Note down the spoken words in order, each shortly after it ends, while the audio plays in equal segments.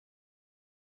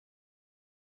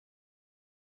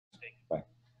Bye.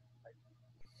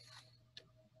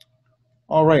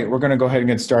 All right, we're going to go ahead and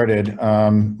get started.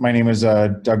 My name is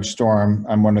Doug Storm.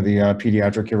 I'm one of the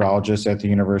pediatric urologists at the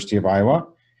University of Iowa.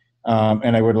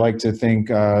 And I would like to thank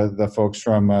the folks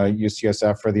from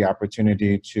UCSF for the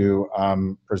opportunity to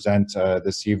present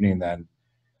this evening then.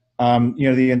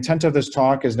 The intent of this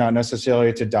talk is not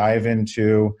necessarily to dive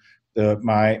into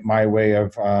my way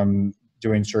of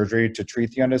doing surgery to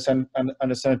treat the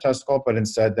undescended testicle, but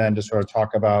instead then to sort of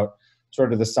talk about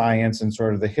sort of the science and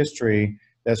sort of the history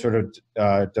that sort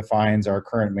of defines our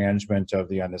current management of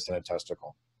the undescended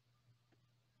testicle.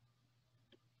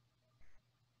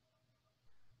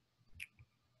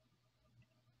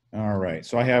 All right,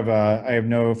 so I have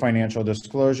no financial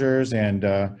disclosures, and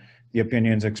the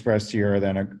opinions expressed here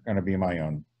then are going to be my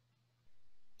own.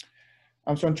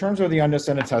 So in terms of the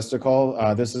undescended testicle,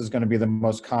 this is going to be the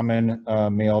most common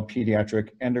male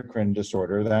pediatric endocrine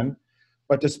disorder then.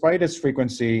 But despite its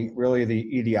frequency, really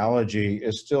the etiology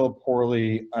is still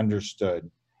poorly understood.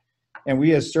 And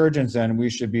we as surgeons then, we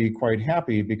should be quite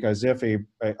happy, because if a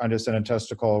undescended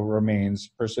testicle remains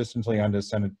persistently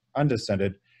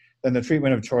undescended, then the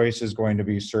treatment of choice is going to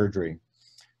be surgery.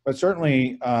 But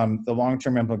certainly the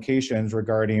long-term implications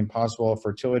regarding possible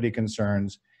fertility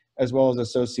concerns, as well as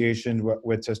association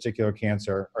with testicular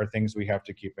cancer, are things we have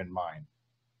to keep in mind.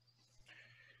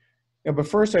 But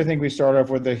first, I think we start off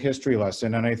with a history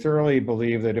lesson, and I thoroughly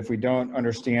believe that if we don't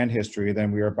understand history,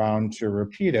 then we are bound to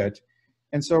repeat it.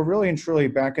 And so really and truly,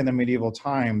 back in the medieval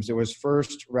times, it was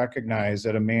first recognized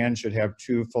that a man should have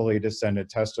two fully descended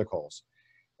testicles.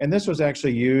 And this was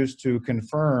actually used to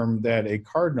confirm that a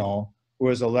cardinal who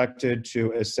was elected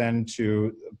to ascend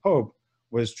to the Pope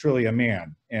was truly a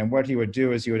man. And what he would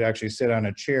do is he would actually sit on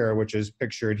a chair, which is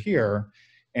pictured here,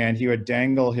 and he would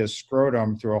dangle his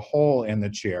scrotum through a hole in the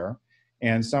chair.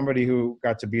 And somebody who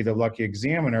got to be the lucky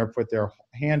examiner put their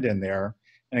hand in there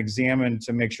and examined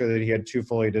to make sure that he had two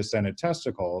fully descended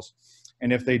testicles.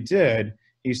 And if they did,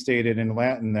 he stated in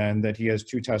Latin then that he has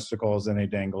two testicles and they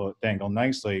dangle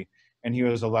nicely. And he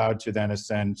was allowed to then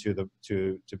ascend to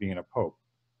being a pope.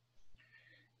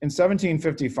 In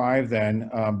 1755 then,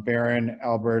 Baron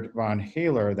Albert von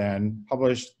Haller then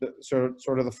published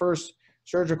sort of the first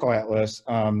surgical atlas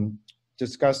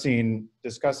discussing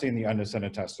the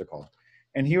undescended testicle.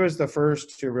 And he was the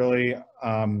first to really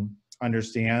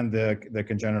understand the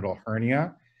congenital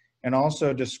hernia, and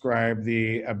also describe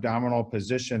the abdominal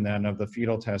position then of the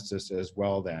fetal testis as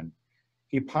well then.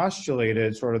 He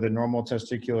postulated sort of the normal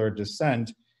testicular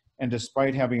descent, and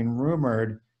despite having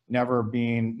rumored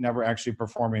never actually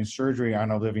performing surgery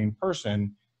on a living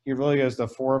person, he really is the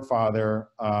forefather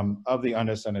of the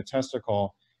undescended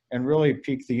testicle, and really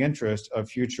piqued the interest of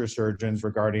future surgeons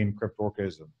regarding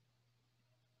cryptorchidism.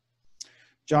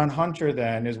 John Hunter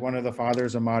then is one of the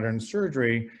fathers of modern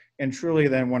surgery, and truly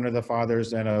then one of the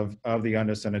fathers then of the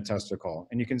undescended testicle.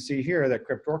 And you can see here that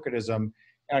cryptorchidism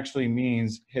actually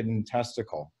means hidden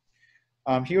testicle.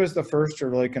 He was the first to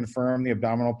really confirm the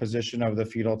abdominal position of the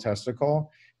fetal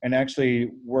testicle, and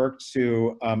actually worked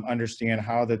to understand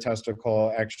how the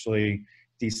testicle actually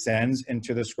descends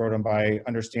into the scrotum by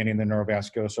understanding the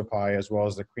neurovascular supply, as well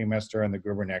as the cremaster and the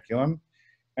gubernaculum.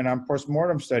 And on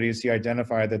postmortem studies, he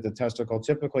identified that the testicle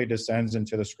typically descends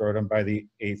into the scrotum by the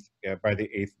eighth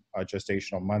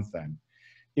gestational month then.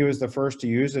 He was the first to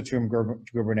use the tum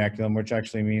gubernaculum, which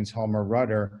actually means helm or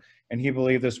rudder, and he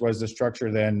believed this was the structure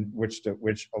then which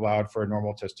allowed for a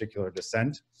normal testicular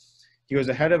descent. He was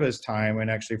ahead of his time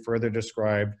and actually further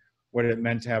described what it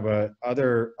meant to have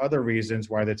other reasons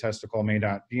why the testicle may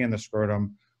not be in the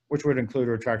scrotum, which would include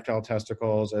retractile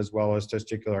testicles as well as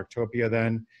testicular ectopia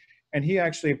then. And he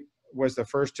actually was the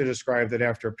first to describe that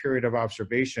after a period of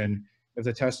observation, if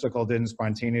the testicle didn't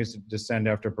spontaneously descend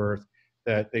after birth,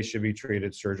 that they should be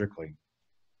treated surgically.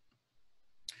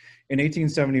 In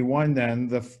 1871 then,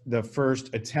 the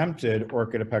first attempted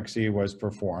orchidopexy was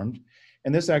performed.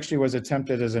 And this actually was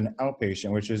attempted as an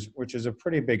outpatient, which is a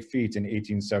pretty big feat in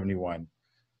 1871.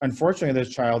 Unfortunately,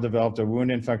 this child developed a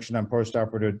wound infection on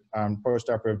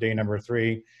postoperative day number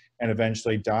 3, and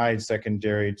eventually died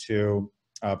secondary to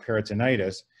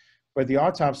peritonitis. But the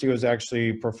autopsy was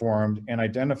actually performed and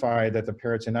identified that the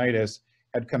peritonitis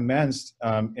had commenced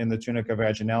in the tunica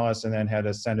vaginalis and then had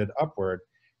ascended upward.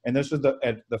 And this was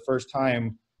at the first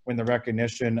time when the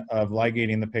recognition of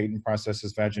ligating the patent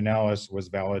processus vaginalis was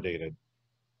validated.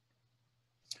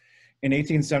 In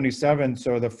 1877,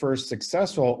 so the first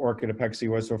successful orchidopexy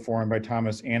was performed by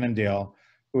Thomas Annandale,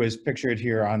 who is pictured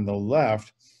here on the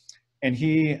left. And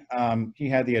he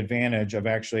had the advantage of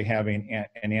actually having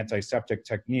an antiseptic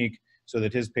technique so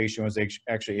that his patient was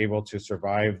actually able to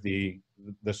survive the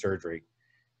surgery.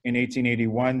 In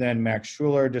 1881, then Max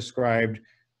Schuler described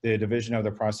the division of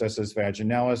the processus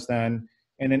vaginalis then.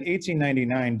 And in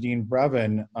 1899, Dean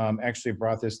Brevin actually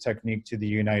brought this technique to the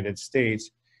United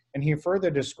States. And he further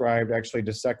described actually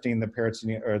dissecting the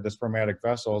peritoneum or the spermatic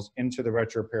vessels into the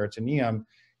retroperitoneum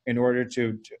in order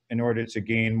to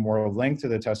gain more length to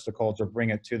the testicle to bring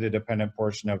it to the dependent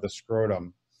portion of the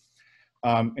scrotum.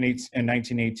 In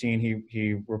 1918,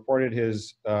 he reported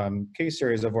his case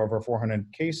series of over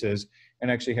 400 cases and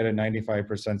actually had a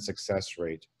 95% success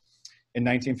rate. In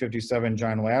 1957,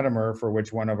 John Latimer, for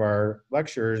which one of our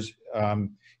lectures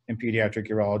in pediatric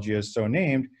urology is so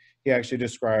named, he actually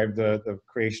described the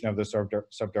creation of the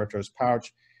subductus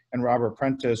pouch. And Robert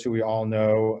Prentice, who we all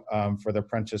know for the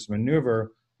Prentice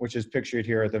maneuver, which is pictured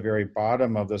here at the very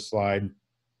bottom of the slide,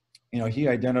 he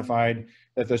identified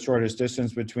that the shortest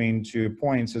distance between 2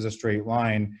 points is a straight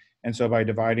line. And so by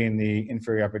dividing the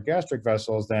inferior epigastric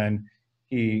vessels, then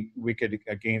we could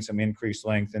gain some increased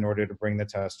length in order to bring the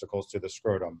testicles to the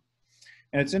scrotum.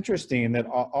 And it's interesting that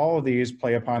all of these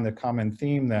play upon the common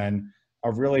theme then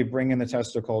of really bringing the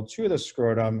testicle to the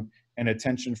scrotum in a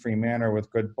tension-free manner with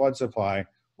good blood supply,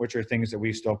 which are things that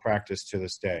we still practice to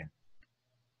this day.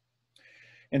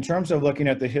 In terms of looking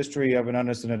at the history of an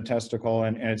undescended testicle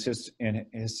and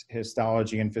its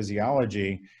histology and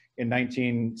physiology, in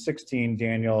 1916,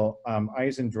 Daniel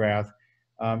Eisendrath,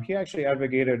 he actually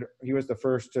advocated, he was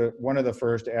one of the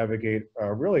first to advocate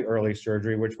really early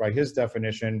surgery, which by his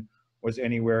definition was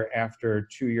anywhere after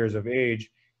 2 years of age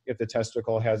if the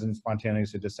testicle hasn't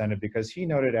spontaneously descended, because he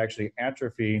noted actually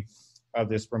atrophy of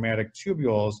the spermatic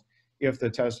tubules if the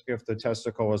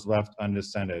testicle was left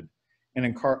undescended. And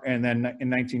then in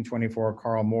 1924,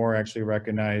 Carl Moore actually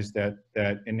recognized that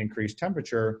an increased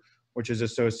temperature, which is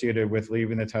associated with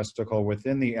leaving the testicle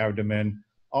within the abdomen,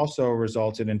 also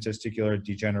resulted in testicular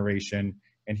degeneration.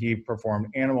 And he performed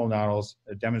animal models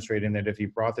demonstrating that if he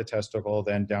brought the testicle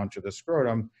then down to the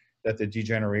scrotum, that the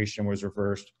degeneration was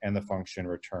reversed and the function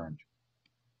returned.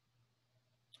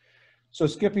 So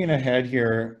skipping ahead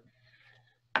here,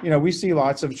 we see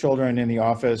lots of children in the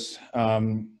office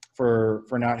for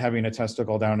not having a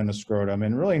testicle down in the scrotum.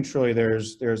 And really and truly,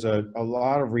 there's a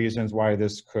lot of reasons why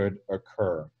this could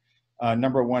occur.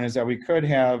 Number one is that we could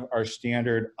have our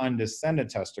standard undescended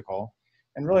testicle.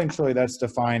 And really and truly, that's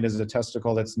defined as a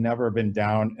testicle that's never been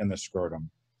down in the scrotum.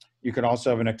 You could also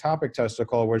have an ectopic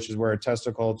testicle, which is where a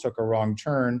testicle took a wrong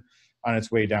turn on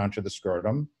its way down to the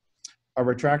scrotum. A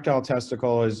retractile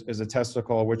testicle is a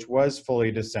testicle which was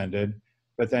fully descended,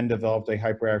 but then developed a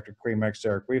hyperactive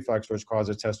premenstrual reflex, which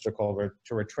caused a testicle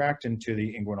to retract into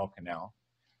the inguinal canal.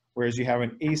 Whereas you have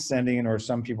an ascending, or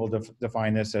some people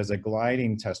define this as a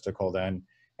gliding testicle then.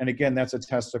 And again, that's a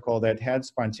testicle that had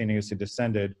spontaneously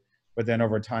descended, but then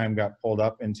over time got pulled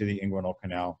up into the inguinal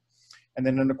canal. And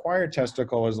then an acquired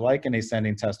testicle is like an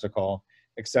ascending testicle,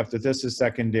 except that this is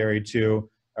secondary to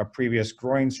a previous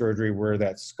groin surgery where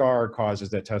that scar causes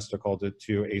that testicle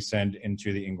to ascend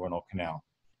into the inguinal canal.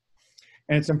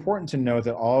 And it's important to note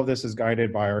that all of this is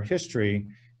guided by our history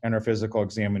and our physical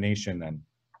examination then.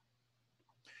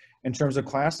 In terms of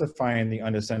classifying the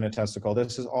undescended testicle,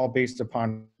 this is all based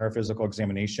upon our physical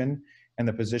examination and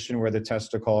the position where the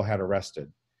testicle had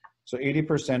arrested. So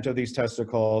 80% of these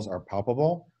testicles are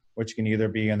palpable, which can either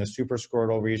be in the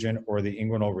suprascrotal region or the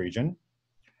inguinal region.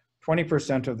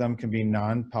 20% of them can be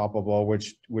non-palpable,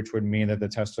 which would mean that the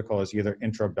testicle is either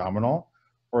intra-abdominal,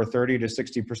 or 30 to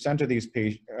 60%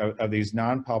 of these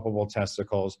non-palpable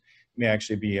testicles may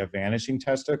actually be a vanishing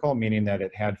testicle, meaning that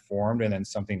it had formed and then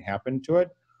something happened to it,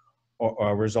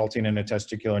 or resulting in a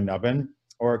testicular nubbin,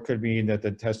 or it could be that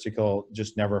the testicle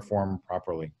just never formed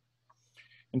properly.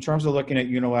 In terms of looking at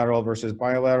unilateral versus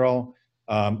bilateral,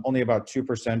 only about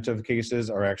 2% of cases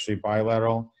are actually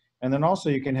bilateral. And then also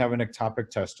you can have an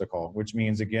ectopic testicle, which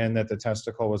means again that the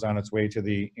testicle was on its way to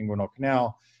the inguinal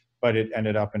canal, but it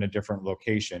ended up in a different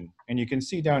location. And you can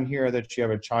see down here that you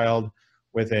have a child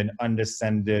with an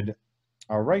undescended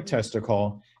right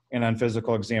testicle, and on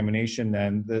physical examination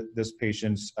then this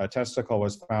patient's testicle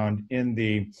was found in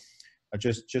the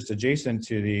just adjacent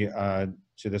to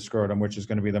the scrotum, which is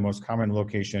going to be the most common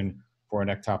location for an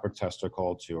ectopic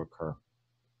testicle to occur.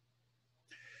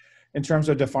 In terms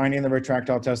of defining the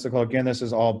retractile testicle, again, this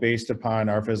is all based upon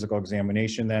our physical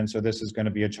examination then. So this is going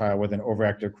to be a child with an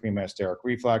overactive cremasteric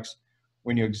reflex.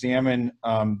 When you examine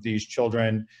these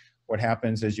children, what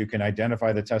happens is you can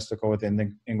identify the testicle within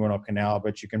the inguinal canal,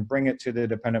 but you can bring it to the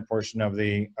dependent portion of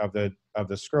the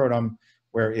scrotum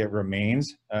where it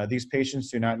remains. These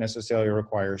patients do not necessarily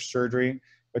require surgery,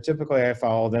 but typically I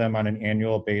follow them on an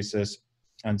annual basis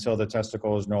until the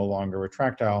testicle is no longer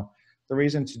retractile. The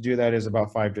reason to do that is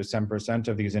about 5 to 10%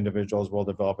 of these individuals will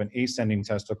develop an ascending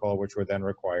testicle, which would then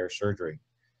require surgery.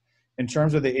 In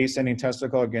terms of the ascending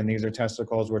testicle, again, these are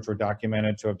testicles which were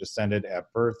documented to have descended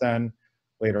at birth then.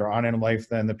 Later on in life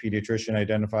then, the pediatrician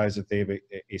identifies that they've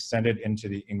ascended into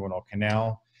the inguinal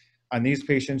canal. On these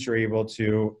patients, you're able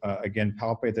to, again,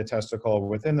 palpate the testicle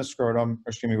within the scrotum,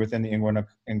 or excuse me, within the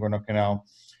inguinal canal.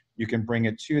 You can bring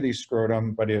it to the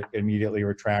scrotum, but it immediately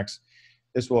retracts.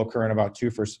 This will occur in about 2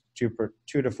 to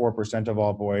 4% of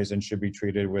all boys and should be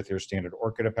treated with your standard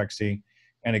orchidopexy.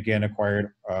 And again,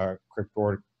 acquired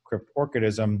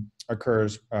cryptorchidism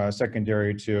occurs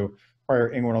secondary to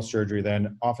prior inguinal surgery.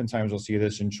 Then oftentimes we'll see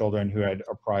this in children who had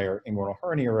a prior inguinal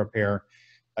hernia repair.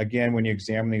 Again, when you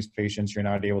examine these patients, you're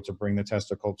not able to bring the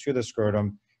testicle to the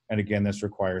scrotum. And again, this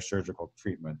requires surgical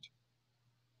treatment.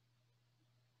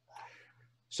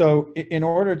 So in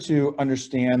order to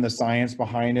understand the science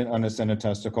behind an undescended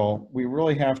testicle, we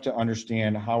really have to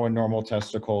understand how a normal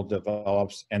testicle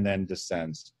develops and then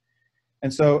descends.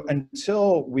 And so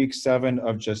until week 7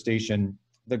 of gestation,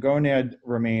 the gonad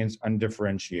remains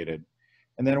undifferentiated.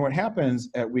 And then what happens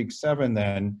at week 7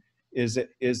 then is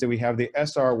that we have the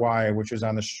SRY, which is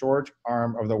on the short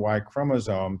arm of the Y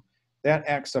chromosome, that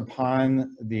acts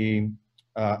upon the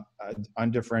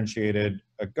undifferentiated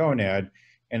gonad,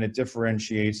 and it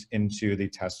differentiates into the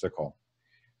testicle.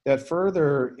 That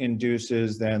further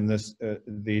induces then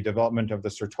the development of the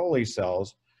Sertoli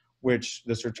cells, which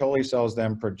the Sertoli cells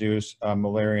then produce a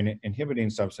Mullerian inhibiting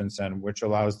substance then, which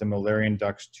allows the Mullerian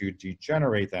ducts to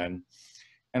degenerate then.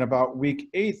 And about week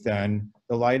 8 then,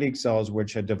 the Leydig cells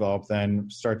which had developed then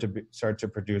start to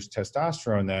produce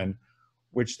testosterone then,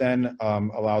 which then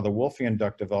allow the Wolffian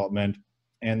duct development.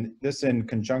 And this in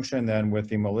conjunction then with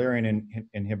the Mullerian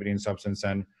inhibiting substance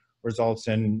then results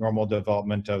in normal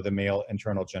development of the male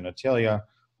internal genitalia,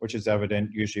 which is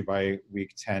evident usually by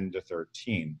week 10 to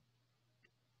 13.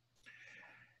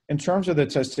 In terms of the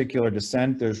testicular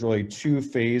descent, there's really 2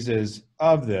 phases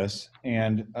of this.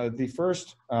 And the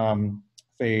first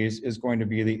phase is going to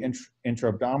be the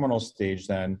intra-abdominal stage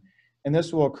then. And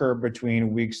this will occur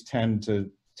between weeks 10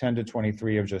 to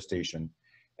 23 of gestation.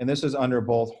 And this is under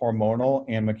both hormonal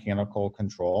and mechanical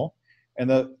control. And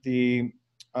the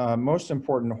most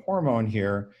important hormone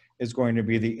here is going to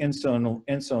be the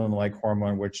insulin-like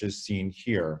hormone, which is seen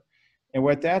here. And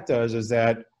what that does is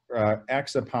that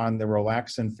acts upon the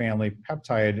relaxin family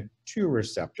peptide 2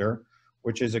 receptor,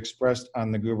 which is expressed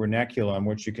on the gubernaculum,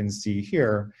 which you can see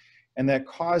here. And that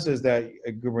causes that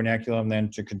gubernaculum then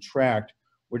to contract,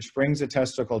 which brings the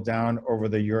testicle down over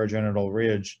the urogenital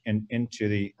ridge and into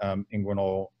the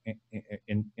inguinal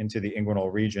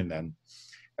region then.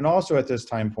 And also at this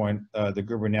time point, the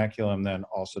gubernaculum then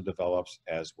also develops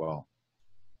as well.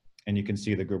 And you can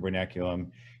see the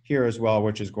gubernaculum here as well,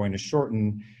 which is going to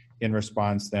shorten in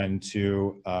response then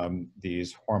to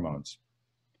these hormones.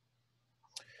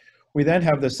 We then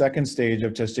have the second stage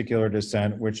of testicular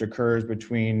descent, which occurs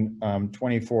between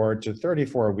 24 to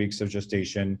 34 weeks of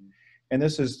gestation. And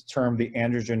this is termed the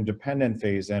androgen-dependent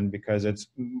phase then because it's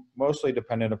mostly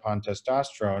dependent upon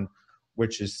testosterone,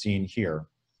 which is seen here.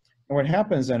 And what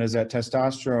happens then is that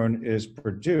testosterone is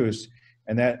produced,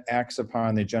 and that acts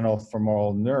upon the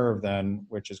genitofemoral nerve then,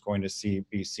 which is going to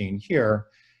be seen here.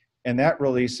 And that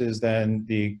releases then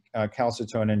the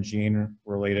calcitonin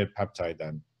gene-related peptide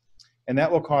then. And that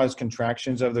will cause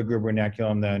contractions of the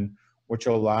gubernaculum then, which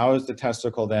allows the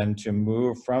testicle then to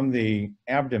move from the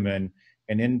abdomen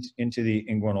and into the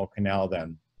inguinal canal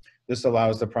then. This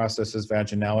allows the processus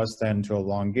vaginalis then to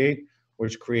elongate,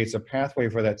 which creates a pathway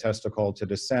for that testicle to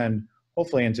descend,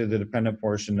 hopefully into the dependent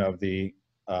portion of the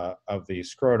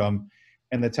scrotum.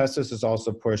 And the testis is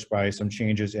also pushed by some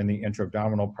changes in the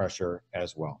intra-abdominal pressure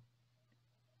as well.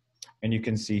 And you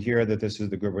can see here that this is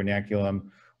the gubernaculum,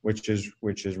 which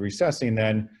is recessing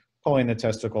then, pulling the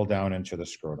testicle down into the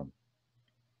scrotum.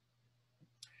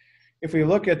 If we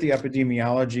look at the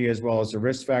epidemiology as well as the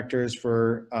risk factors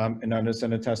for an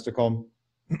undescended testicle,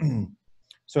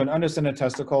 so an undescended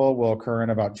testicle will occur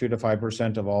in about 2 to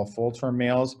 5% of all full-term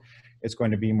males. It's going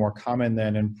to be more common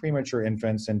than in premature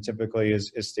infants, and typically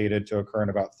is stated to occur in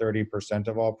about 30%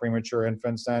 of all premature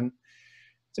infants then.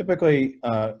 Typically,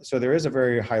 so there is a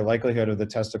very high likelihood of the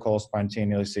testicle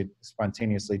spontaneously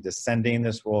descending.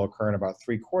 This will occur in about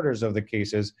 3/4 of the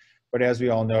cases. But as we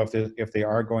all know, if they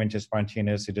are going to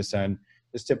spontaneously descend,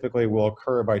 this typically will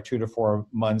occur by 2 to 4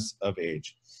 months of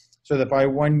age. So that by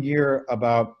 1 year,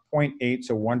 about 0.8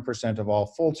 to 1% of all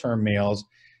full-term males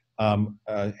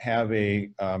have a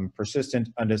persistent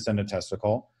undescended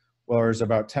testicle, whereas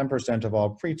about 10% of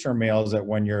all preterm males at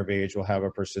 1 year of age will have a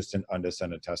persistent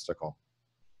undescended testicle.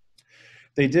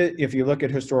 They did, if you look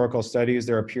at historical studies,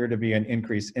 there appeared to be an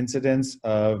increased incidence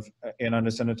of an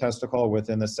undescended testicle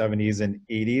within the 70s and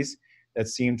 80s that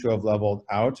seemed to have leveled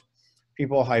out.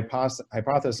 People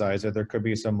hypothesize that there could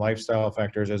be some lifestyle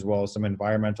factors as well as some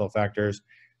environmental factors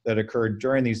that occurred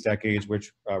during these decades,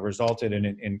 which resulted in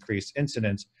an increased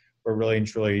incidence, but really and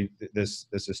truly, this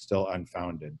is still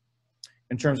unfounded.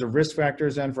 In terms of risk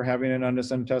factors then for having an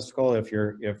undescended testicle, if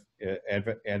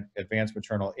advanced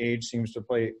maternal age seems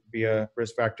to be a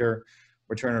risk factor,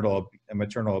 maternal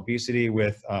obesity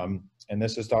with, and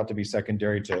this is thought to be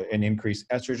secondary to an increased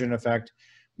estrogen effect,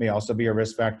 may also be a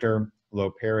risk factor.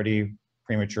 Low parity,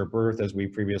 premature birth, as we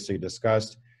previously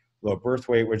discussed, low birth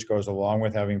weight, which goes along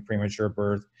with having premature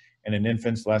birth, and in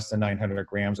infants less than 900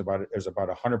 grams, there's about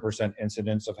 100%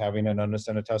 incidence of having an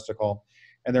undescended testicle.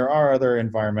 And there are other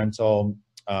environmental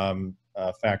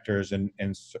factors and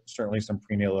certainly some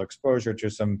prenatal exposure to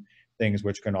some things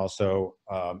which can also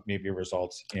maybe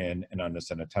result in an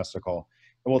undescended testicle.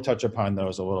 And we'll touch upon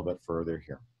those a little bit further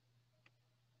here.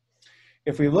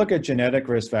 If we look at genetic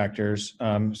risk factors,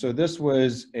 so this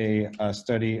was a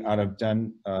study out of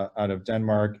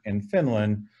Denmark and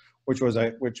Finland, which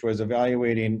was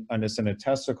evaluating undescended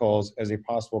testicles as a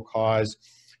possible cause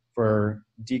for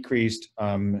decreased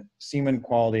semen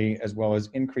quality as well as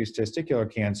increased testicular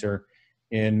cancer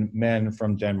in men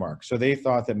from Denmark. So they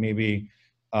thought that maybe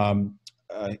a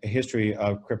history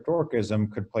of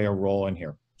cryptorchidism could play a role in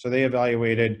here. So they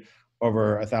evaluated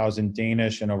over 1,000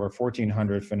 Danish and over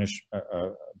 1,400 Finnish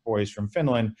boys from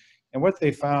Finland. And what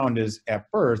they found is at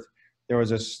birth, there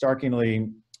was a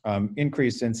starkly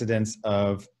increased incidence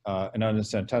of an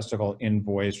undescended testicle in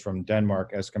boys from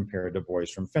Denmark as compared to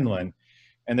boys from Finland.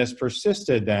 And this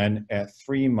persisted then at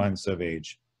 3 months of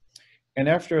age. And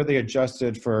after they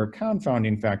adjusted for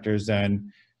confounding factors,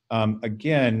 then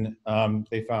again,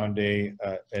 they found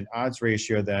an odds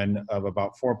ratio then of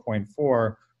about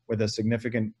 4.4 with a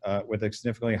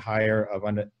significantly higher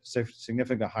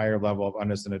level of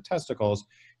undescended testicles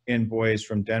in boys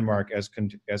from Denmark as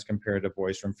compared to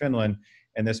boys from Finland.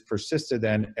 And this persisted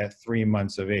then at 3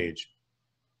 months of age.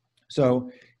 So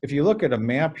if you look at a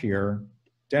map here,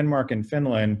 Denmark and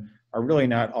Finland are really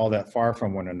not all that far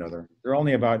from one another. They're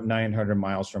only about 900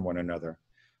 miles from one another.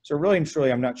 So really and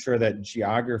truly, I'm not sure that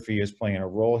geography is playing a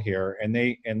role here, and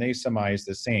they surmise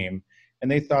the same. And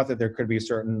they thought that there could be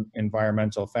certain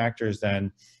environmental factors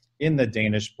then in the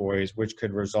Danish boys, which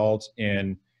could result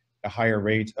in a higher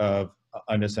rate of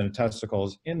undescended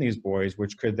testicles in these boys,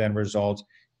 which could then result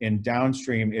in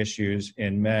downstream issues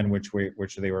in men, which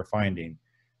they were finding.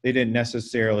 They didn't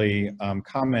necessarily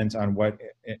comment on what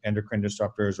endocrine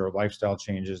disruptors or lifestyle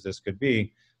changes this could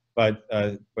be, but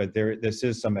this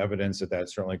is some evidence that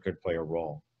certainly could play a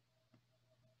role.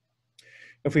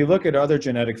 If we look at other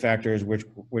genetic factors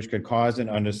which could cause an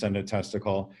undescended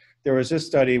testicle, there was this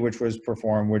study which was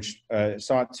performed which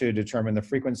sought to determine the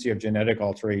frequency of genetic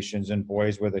alterations in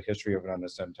boys with a history of an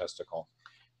undescended testicle.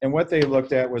 And what they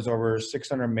looked at was over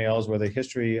 600 males with a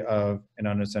history of an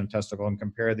undescended testicle and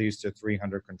compared these to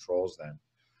 300 controls then.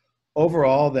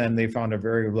 Overall, then, they found a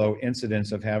very low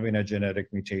incidence of having a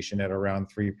genetic mutation at around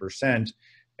 3%.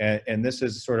 And this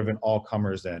is sort of an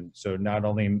all-comers then. So not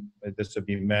only this would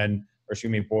be men, or excuse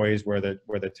me, boys where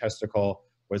the testicle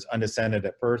was undescended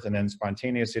at birth and then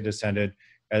spontaneously descended,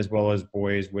 as well as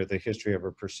boys with a history of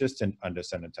a persistent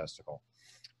undescended testicle.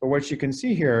 But what you can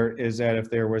see here is that if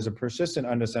there was a persistent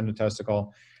undescended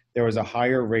testicle, there was a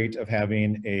higher rate of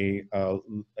having a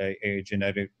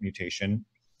genetic mutation.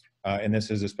 And this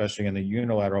is especially in the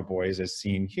unilateral boys as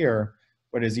seen here,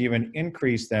 but is even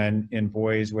increased then in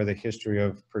boys with a history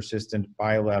of persistent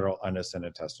bilateral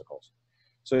undescended testicles.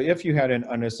 So if you had an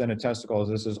undescended testicle,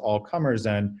 this is all comers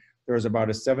then, there was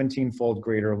about a 17-fold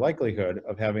greater likelihood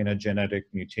of having a genetic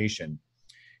mutation.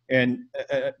 And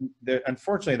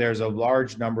unfortunately, there's a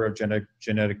large number of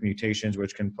genetic mutations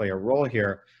which can play a role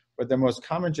here. But the most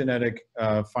common genetic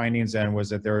findings then was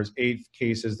that there was 8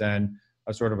 cases then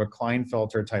of sort of a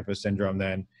Klinefelter type of syndrome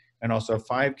then, and also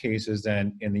 5 cases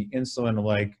then in the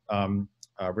insulin-like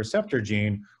receptor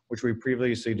gene, which we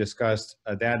previously discussed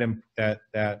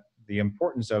that the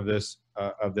importance of this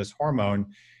hormone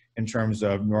in terms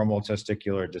of normal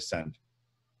testicular descent.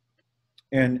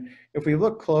 And if we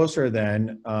look closer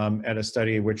then at a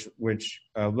study which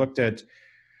looked at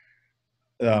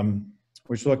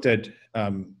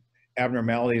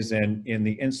abnormalities in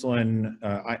the insulin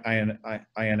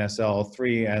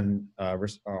INSL3 and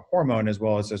hormone as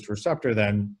well as this receptor,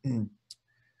 then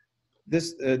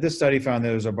this study found that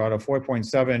there was about a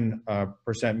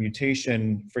 4.7%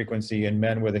 mutation frequency in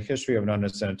men with a history of an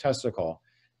undescended testicle.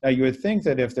 Now you would think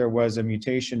that if there was a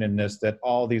mutation in this, that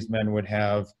all these men would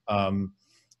have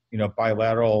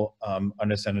bilateral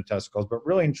undescended testicles, but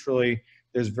really and truly,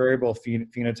 there's variable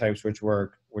phenotypes which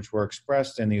were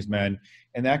expressed in these men,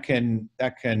 and that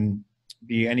can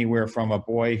be anywhere from a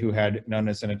boy who had an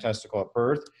undescended testicle at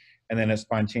birth, and then it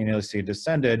spontaneously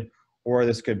descended, or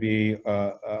this could be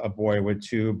a boy with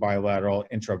two bilateral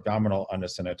intra-abdominal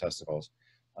undescended testicles.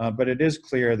 But it is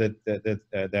clear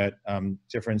that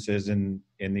differences in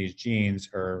these genes,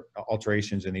 or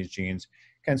alterations in these genes,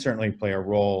 can certainly play a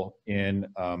role in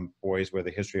boys with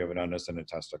a history of an undescended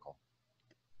testicle.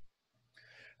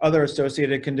 Other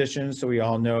associated conditions, so we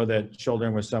all know that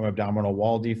children with some abdominal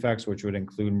wall defects, which would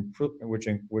include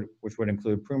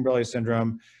Prune-Belly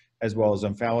syndrome, as well as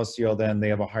omphalocele, then they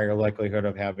have a higher likelihood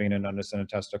of having an undescended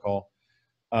testicle.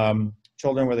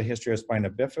 Children with a history of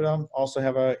spina bifida also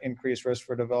have an increased risk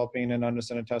for developing an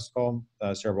undescended testicle.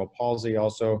 Cerebral palsy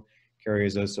also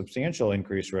carries a substantial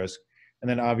increased risk. And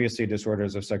then obviously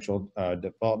disorders of sexual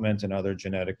development and other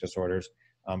genetic disorders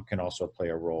can also play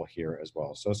a role here as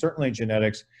well. So certainly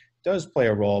genetics does play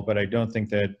a role, but I don't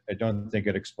think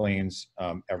it explains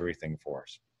everything for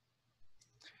us.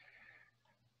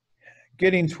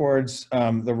 Getting towards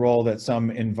the role that some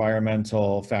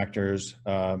environmental factors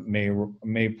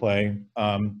may play,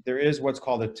 there is what's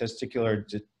called a testicular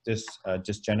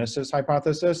dysgenesis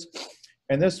hypothesis.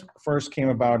 And this first came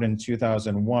about in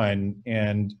 2001.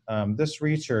 And this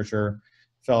researcher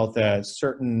felt that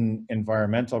certain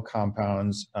environmental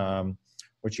compounds,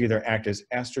 which either act as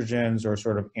estrogens or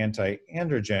sort of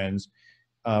anti-androgens,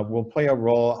 will play a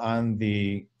role on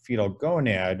the fetal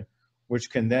gonad, which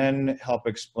can then help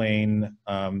explain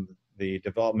the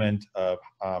development of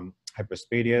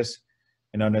hypospadias,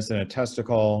 an undescended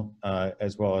testicle,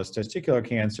 as well as testicular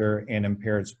cancer and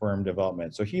impaired sperm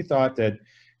development. So he thought that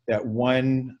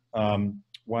one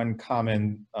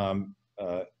common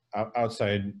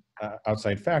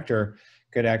outside factor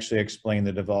could actually explain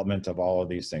the development of all of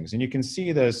these things. And you can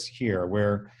see this here,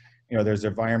 where there's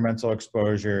environmental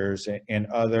exposures and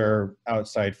other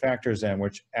outside factors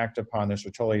which act upon the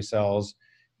Sertoli cells,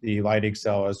 the Leydig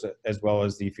cell, as well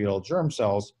as the fetal germ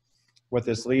cells. What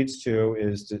this leads to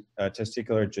is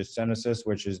testicular dysgenesis,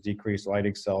 which is decreased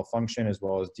Leydig cell function as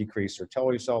well as decreased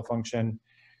Sertoli cell function.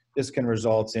 This can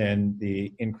result in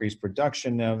the increased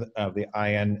production of the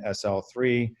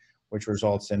INSL3, which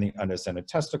results in the undescended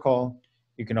testicle.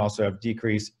 You can also have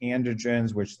decreased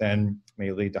androgens, which then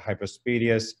may lead to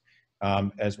hypospadias,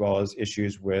 as well as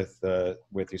issues with the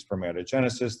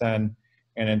spermatogenesis then.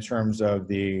 And in terms of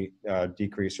the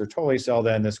decreased Sertoli cell,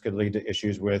 then this could lead to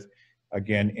issues with,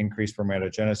 again, increased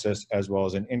spermatogenesis, as well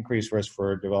as an increased risk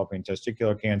for developing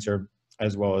testicular cancer,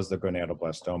 as well as the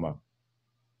gonadoblastoma.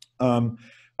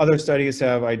 Other studies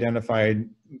have identified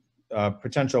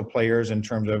potential players in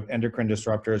terms of endocrine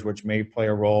disruptors, which may play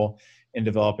a role in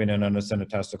developing an undescended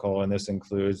testicle, and this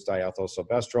includes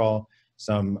diethylstilbestrol,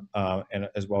 and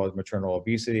as well as maternal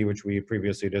obesity, which we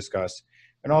previously discussed.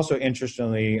 And also,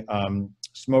 interestingly,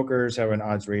 smokers have an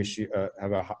odds ratio,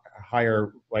 have a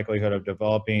higher likelihood of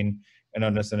developing an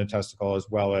undescended testicle, as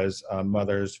well as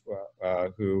mothers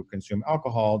who consume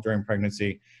alcohol during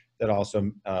pregnancy. That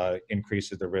also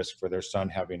increases the risk for their son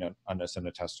having an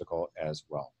undescended testicle as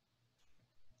well.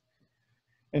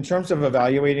 In terms of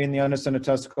evaluating the undescended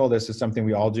testicle, this is something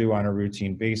we all do on a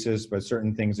routine basis, but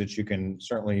certain things that you can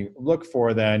certainly look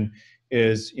for then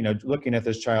is, looking at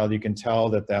this child, you can tell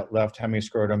that left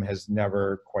hemiscrotum has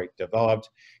never quite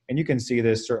developed. And you can see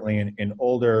this certainly in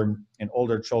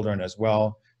older children as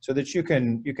well, so that you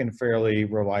can fairly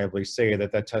reliably say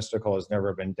that testicle has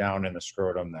never been down in the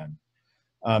scrotum then.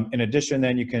 In addition,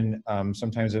 then you can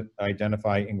sometimes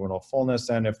identify inguinal fullness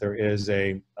then if there is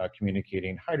a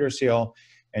communicating hydrocele.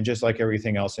 And just like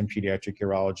everything else in pediatric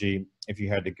urology, if you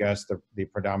had to guess the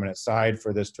predominant side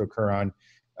for this to occur on,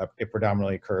 it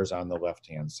predominantly occurs on the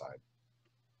left-hand side.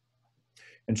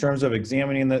 In terms of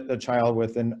examining the child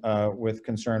with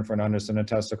concern for an undescended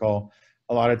testicle,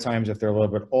 a lot of times if they're a little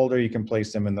bit older, you can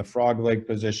place them in the frog leg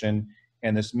position,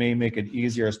 and this may make it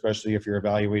easier, especially if you're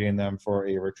evaluating them for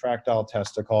a retractile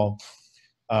testicle.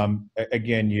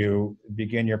 Again, you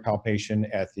begin your palpation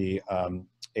at the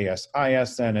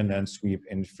ASIS then, and then sweep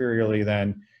inferiorly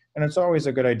then. And it's always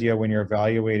a good idea when you're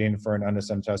evaluating for an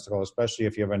undescended testicle, especially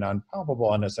if you have a non-palpable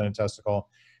undescended testicle,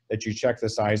 that you check the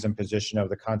size and position of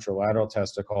the contralateral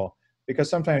testicle, because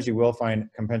sometimes you will find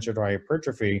compensatory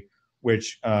hypertrophy,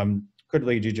 which could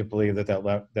lead you to believe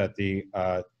that the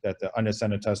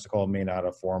undescended testicle may not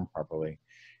have formed properly.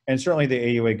 And certainly the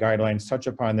AUA guidelines touch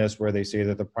upon this, where they say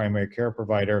that the primary care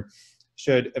provider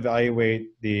should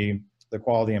evaluate the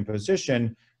quality and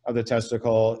position of the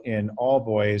testicle in all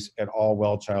boys at all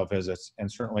well child visits.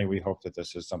 And certainly we hope that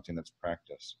this is something that's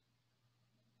practiced.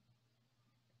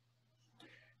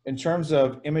 In terms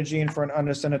of imaging for an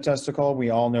undescended testicle,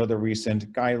 we all know the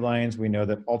recent guidelines. We know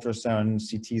that ultrasound,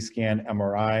 CT scan,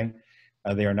 MRI,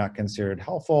 they are not considered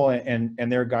helpful, and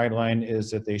their guideline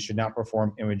is that they should not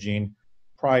perform imaging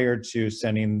prior to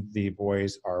sending the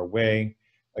boys our way.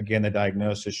 Again, the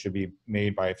diagnosis should be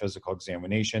made by a physical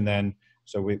examination then,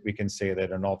 so we can say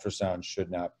that an ultrasound should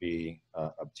not be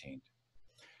obtained.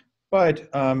 But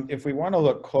if we want to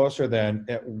look closer then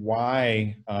at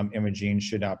why imaging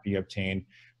should not be obtained,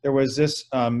 there was this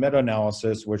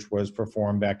meta-analysis which was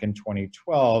performed back in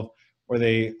 2012 where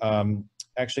they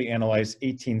actually analyzed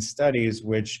 18 studies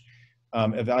which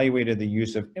evaluated the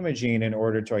use of imaging in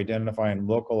order to identify and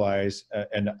localize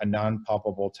a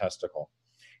non-palpable testicle.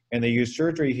 And they used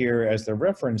surgery here as the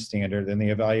reference standard, and they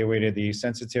evaluated the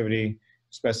sensitivity,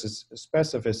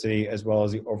 specificity, as well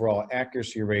as the overall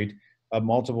accuracy rate of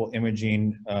multiple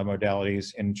imaging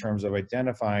modalities in terms of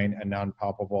identifying a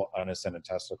non-palpable undescended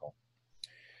testicle.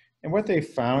 And what they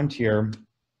found here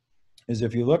is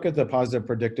if you look at the positive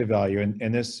predictive value,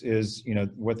 and this is,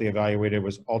 what they evaluated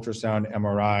was ultrasound,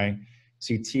 MRI,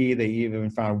 CT. They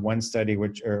even found one study two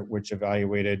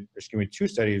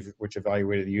studies which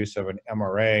evaluated the use of an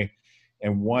MRA,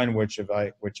 and one which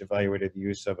evaluated the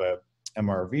use of a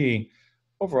MRV.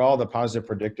 Overall, the positive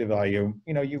predictive value,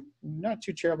 not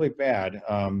too terribly bad.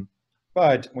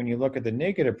 But when you look at the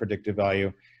negative predictive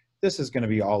value, this is going to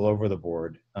be all over the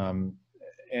board.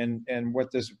 And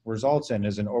what this results in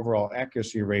is an overall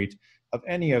accuracy rate of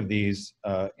any of these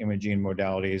imaging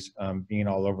modalities being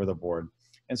all over the board.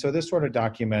 And so this sort of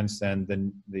documents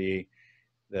then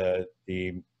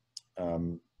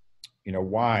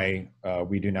why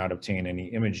we do not obtain any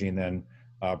imaging then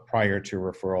prior to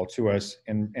referral to us,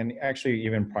 and actually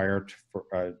even prior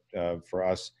to, for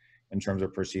us in terms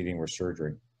of proceeding with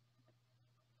surgery.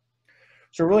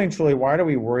 So really and truly, why do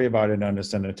we worry about an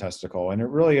undescended testicle? And it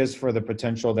really is for the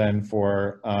potential then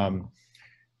for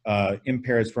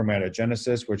impaired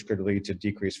spermatogenesis, which could lead to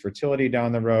decreased fertility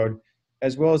down the road,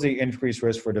 as well as the increased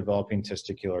risk for developing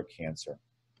testicular cancer.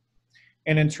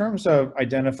 And in terms of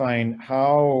identifying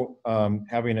how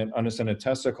having an undescended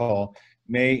testicle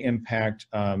may impact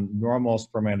normal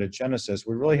spermatogenesis,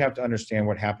 we really have to understand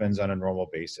what happens on a normal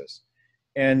basis.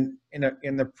 And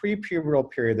in the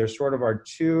prepubertal period, there sort of are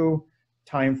two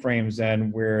time frames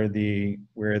then where the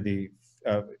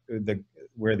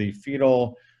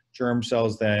fetal germ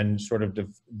cells then sort of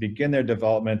begin their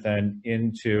development then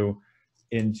into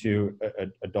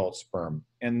adult sperm.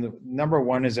 And the number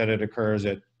one is that it occurs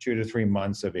at 2 to 3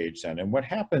 months of age then. And what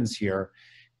happens here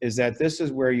is that this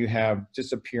is where you have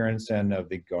disappearance then of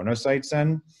the gonocytes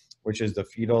then, which is the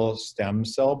fetal stem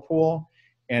cell pool.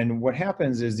 And what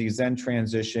happens is these then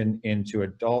transition into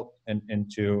adult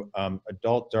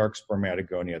dark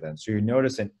spermatogonia then. So you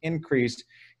notice an increase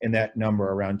in that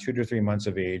number around 2 to 3 months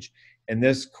of age. And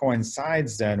this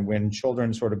coincides then when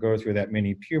children sort of go through that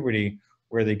mini puberty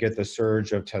where they get the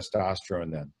surge of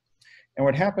testosterone then. And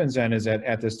what happens then is that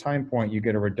at this time point, you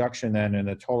get a reduction then in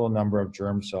the total number of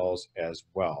germ cells as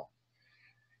well.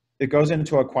 It goes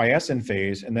into a quiescent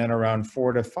phase, and then around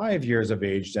 4 to 5 years of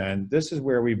age then, this is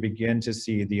where we begin to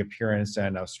see the appearance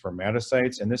then of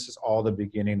spermatocytes, and this is all the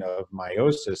beginning of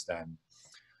meiosis then.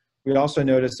 We also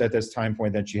notice at this time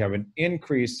point that you have an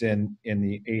increase in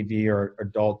the AD or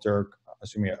adult dark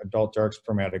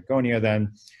spermatogonia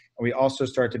then. And we also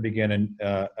start to begin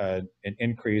an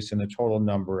increase in the total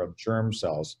number of germ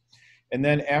cells. And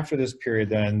then after this period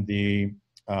then,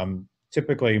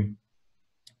 typically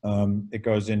it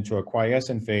goes into a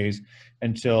quiescent phase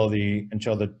until the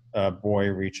boy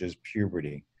reaches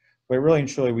puberty. But really and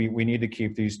truly, we need to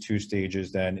keep these two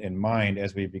stages then in mind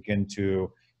as we begin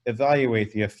to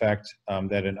evaluate the effect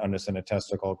that an undescended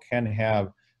testicle can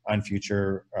have on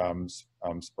future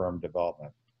sperm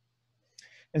development.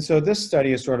 And so this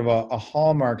study is sort of a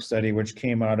hallmark study which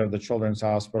came out of the Children's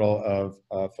Hospital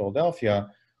of Philadelphia,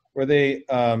 where they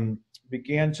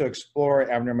began to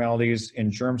explore abnormalities in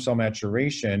germ cell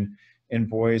maturation in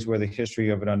boys with a history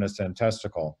of an undescended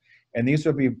testicle. And these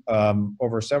would be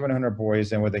over 700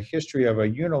 boys and with a history of a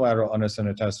unilateral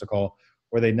undescended testicle,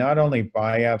 where they not only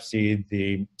biopsied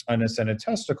the undescended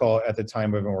testicle at the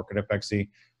time of an orchidopexy,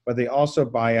 but they also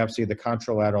biopsied the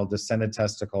contralateral descended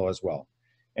testicle as well.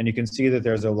 And you can see that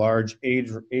there's a large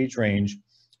age range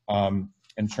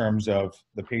in terms of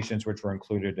the patients which were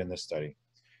included in this study.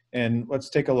 And let's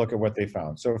take a look at what they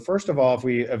found. So first of all, if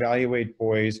we evaluate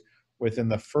boys within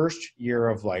the first year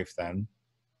of life then,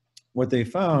 what they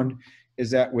found is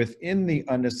that within the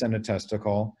undescended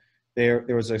testicle, there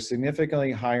was a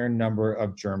significantly higher number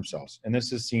of germ cells. And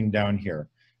this is seen down here.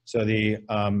 So the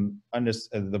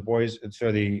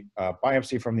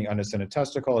biopsy from the undescended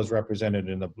testicle is represented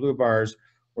in the blue bars,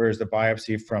 whereas the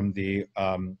biopsy from the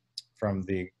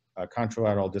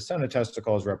contralateral descended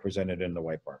testicle is represented in the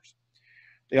white bars.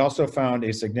 They also found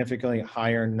a significantly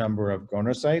higher number of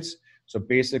gonocytes. So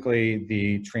basically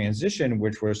the transition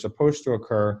which was supposed to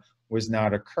occur was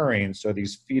not occurring. So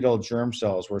these fetal germ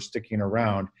cells were sticking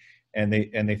around, and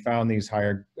they found these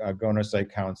higher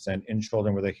gonocyte counts than in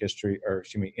children with a history, or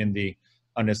excuse me, in the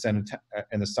undescended,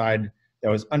 in the side that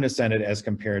was undescended as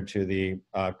compared to the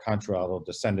contralateral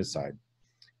descended side.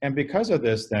 And because of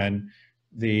this, then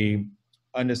the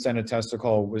undescended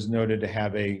testicle was noted to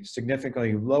have a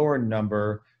significantly lower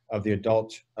number of the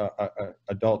adult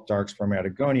dark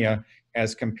spermatogonia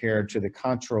as compared to the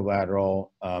contralateral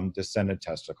descended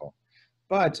testicle.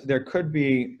 But there could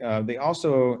be, they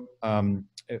also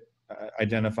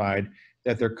identified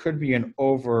that there could be an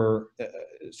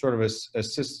sort of a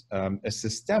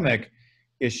systemic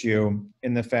issue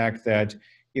in the fact that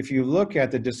if you look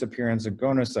at the disappearance of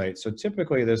gonocytes, so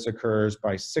typically this occurs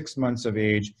by 6 months of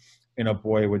age in a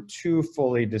boy with 2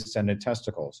 fully descended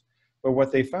testicles. But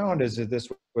what they found is that this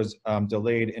was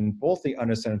delayed in both the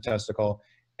undescended testicle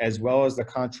as well as the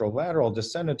contralateral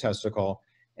descended testicle.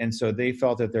 And so they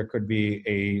felt that there could be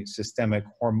a systemic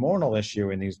hormonal issue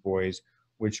in these boys,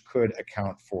 which could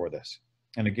account for this.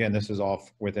 And again, this is all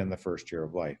within the first year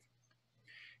of life.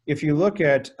 If you look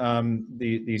at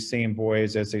these same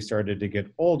boys as they started to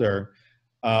get older,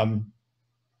 and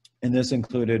this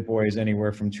included boys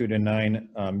anywhere from 2 to 9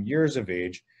 years of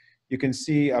age, you can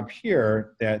see up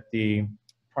here that the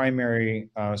primary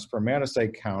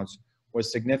spermatocyte counts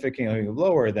was significantly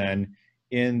lower than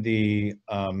in the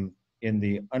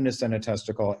undescended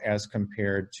testicle as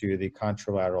compared to the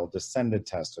contralateral descended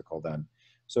testicle then.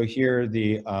 So here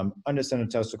the undescended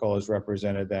testicle is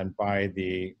represented then by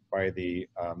the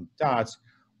dots,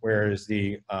 whereas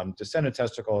the descended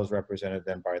testicle is represented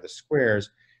then by the squares.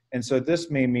 And so this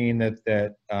may mean that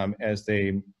the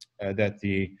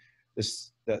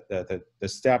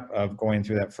step of going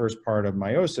through that first part of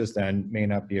meiosis then may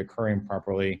not be occurring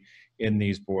properly in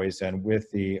these boys and with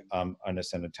the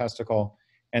undescended testicle.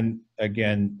 And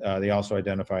again, they also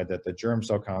identified that the germ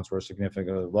cell counts were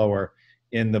significantly lower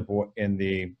in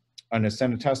the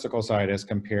undescended testicle side as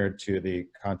compared to the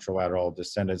contralateral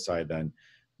descended side then,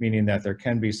 meaning that there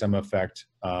can be some effect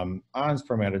on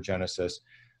spermatogenesis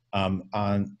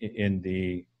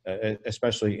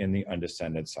especially in the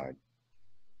undescended side.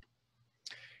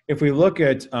 If we look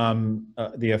at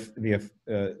the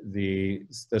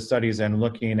studies and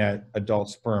looking at adult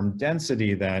sperm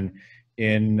density then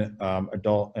in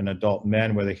adult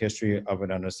men with a history of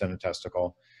an undescended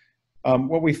testicle,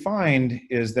 what we find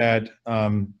is that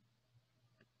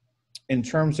in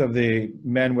terms of the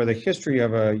men with a history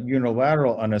of a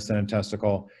unilateral undescended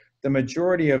testicle, the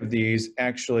majority of these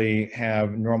actually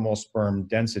have normal sperm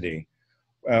density,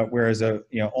 whereas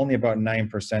only about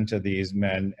 9% of these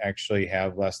men actually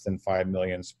have less than 5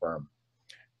 million sperm.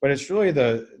 But it's really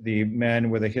the men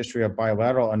with a history of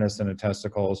bilateral undescended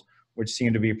testicles which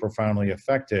seem to be profoundly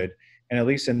affected. And at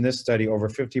least in this study, over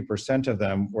 50% of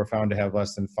them were found to have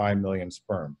less than 5 million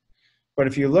sperm. But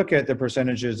if you look at the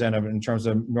percentages then in terms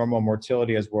of normal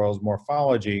motility as well as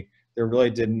morphology, there really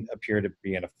didn't appear to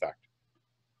be an effect.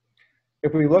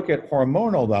 If we look at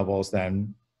hormonal levels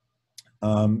then,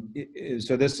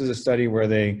 so this is a study where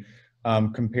they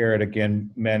compared,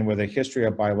 again, men with a history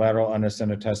of bilateral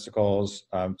undescended testicles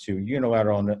to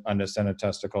unilateral undescended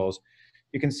testicles.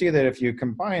 You can see that if you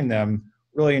combine them,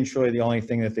 really and truly the only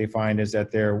thing that they find is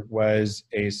that there was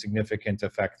a significant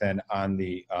effect then on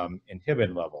the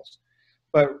inhibin levels.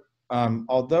 But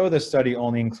although the study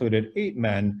only included 8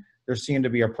 men, there seemed to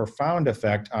be a profound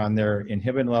effect on their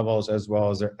inhibin levels as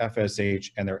well as their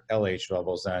FSH and their LH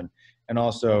levels then, and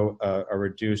also a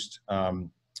reduced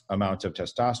amount of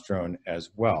testosterone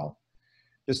as well.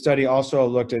 The study also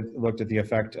looked at the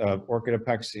effect of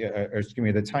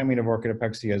orchidopexy, the timing of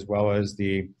orchidopexy as well as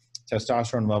the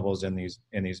testosterone levels in these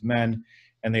men,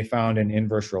 and they found an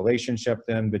inverse relationship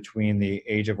then between the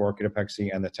age of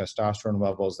orchidopexy and the testosterone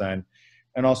levels then,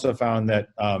 and also found that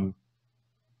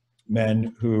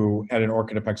men who had an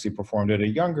orchidopexy performed at a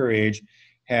younger age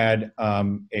had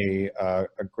a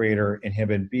greater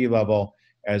inhibin B level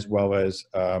as well as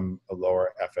a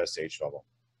lower FSH level.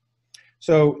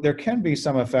 So there can be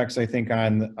some effects, I think,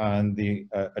 on the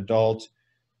adult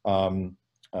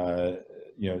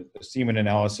semen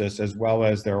analysis as well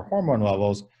as their hormone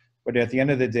levels, but at the end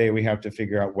of the day, we have to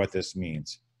figure out what this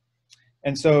means.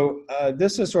 And so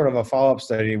this is sort of a follow-up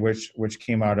study which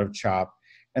came out of CHOP,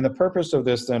 and the purpose of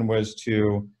this then was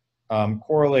to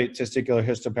correlate testicular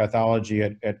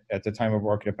histopathology at the time of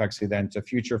orchidopexy then to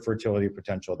future fertility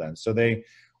potential then. So they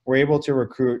were able to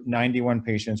recruit 91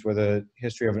 patients with a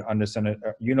history of an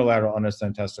unilateral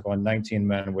undescended testicle and 19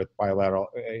 men with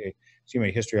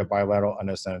history of bilateral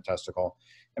undescended testicle.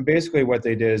 And basically what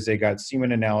they did is they got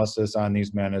semen analysis on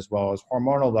these men as well as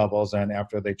hormonal levels and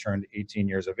after they turned 18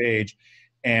 years of age,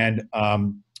 and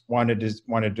wanted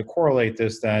to correlate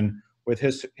this then with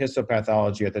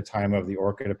histopathology at the time of the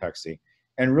orchidopexy.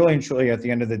 And really and truly at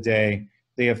the end of the day,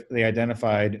 they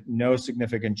identified no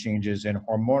significant changes in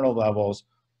hormonal levels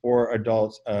or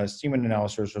adult semen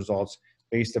analysis results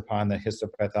based upon the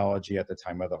histopathology at the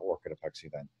time of the orchidopexy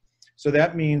then. So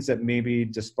that means that maybe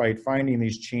despite finding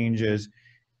these changes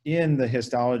in the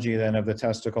histology then of the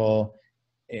testicle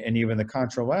and even the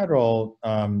contralateral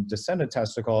descended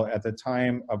testicle at the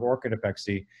time of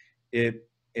orchidopexy,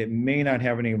 it may not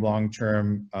have any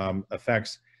long-term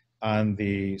effects on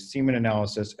the semen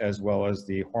analysis as well as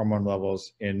the hormone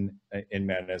levels in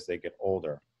men as they get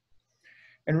older.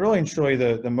 And really and truly,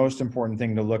 the most important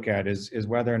thing to look at is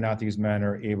whether or not these men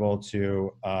are able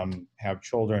to have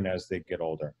children as they get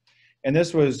older. And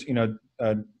this was,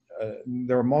 there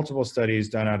were multiple studies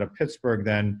done out of Pittsburgh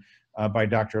then by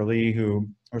Dr. Lee, who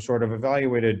sort of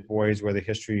evaluated boys with a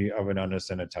history of an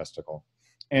undescended testicle.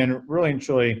 And really and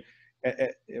truly,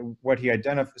 what he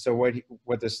identified, so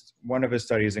one of his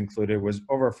studies included was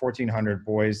over 1,400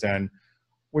 boys then,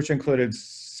 which included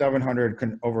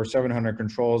over 700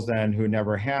 controls then who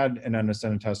never had an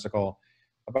undescended testicle,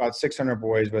 about 600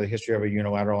 boys with a history of a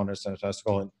unilateral undescended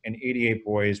testicle, and 88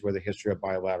 boys with a history of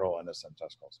bilateral undescended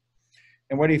testicles.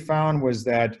 And what he found was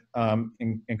that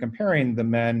in comparing the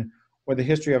men with a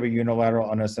history of a unilateral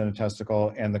undescended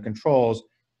testicle and the controls,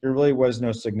 there really was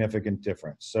no significant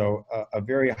difference. So a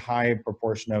very high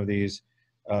proportion of these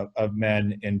of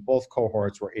men in both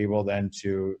cohorts were able then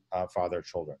to father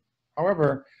children.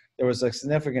 However, there was a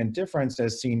significant difference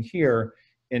as seen here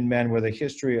in men with a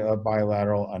history of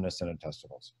bilateral undescended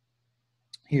testicles.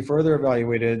 He further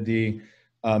evaluated the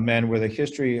men with a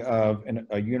history of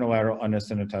a unilateral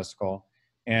undescended testicle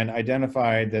and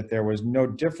identified that there was no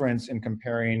difference in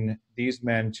comparing these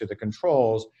men to the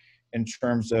controls in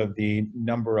terms of the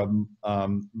number of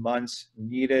months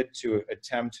needed to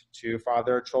attempt to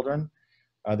father children.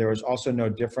 There was also no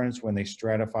difference when they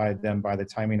stratified them by the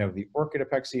timing of the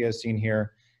orchidopexy as seen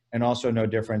here, and also no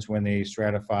difference when they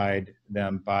stratified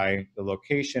them by the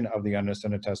location of the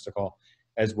undescended testicle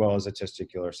as well as the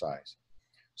testicular size.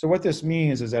 So what this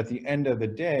means is at the end of the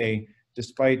day,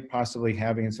 despite possibly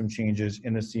having some changes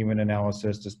in the semen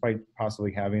analysis, despite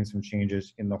possibly having some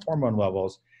changes in the hormone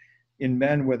levels, in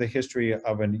men with a history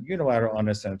of a unilateral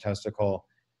undescended testicle,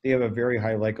 they have a very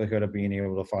high likelihood of being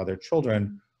able to father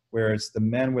children, whereas the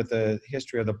men with a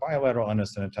history of the bilateral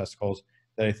undescended testicles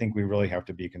that I think we really have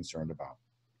to be concerned about.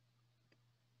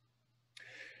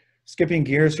 Skipping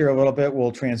gears here a little bit,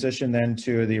 we'll transition then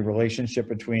to the relationship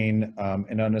between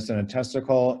an undescended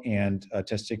testicle and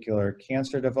testicular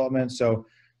cancer development. So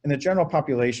in the general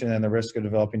population, and the risk of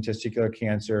developing testicular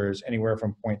cancer is anywhere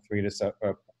from 0.3 to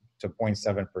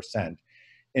 0.7%.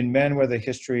 In men with a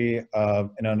history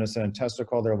of an undescended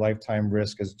testicle, their lifetime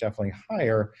risk is definitely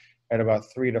higher at about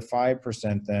 3 to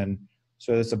 5% then.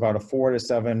 So it's about a 4 to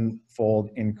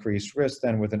 7-fold increased risk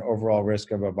then with an overall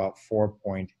risk of about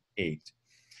 4.8.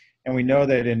 And we know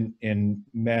that in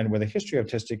men with a history of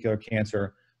testicular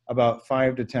cancer, about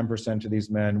 5 to 10% of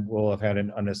these men will have had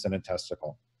an undescended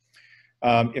testicle.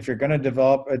 If you're going to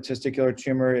develop a testicular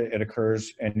tumor, it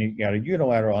occurs, and you got a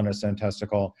unilateral undescended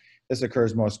testicle. This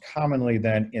occurs most commonly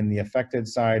then in the affected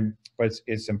side, but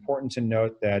it's important to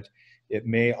note that it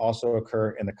may also occur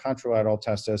in the contralateral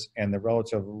testis, and the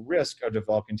relative risk of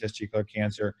developing testicular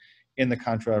cancer in the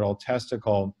contralateral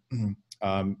testicle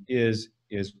is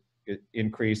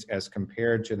increased as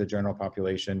compared to the general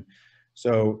population.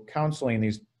 So counseling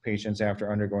these patients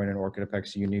after undergoing an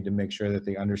orchidopexy, you need to make sure that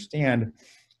they understand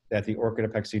that the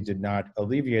orchidopexy did not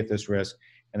alleviate this risk,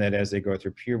 and that as they go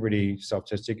through puberty,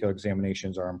 self-testicular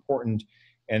examinations are important.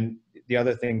 And the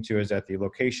other thing too is that the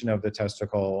location of the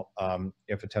testicle,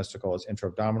 if a testicle is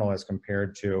intra-abdominal as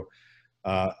compared to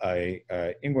a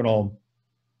inguinal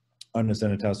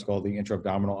undescended testicle, the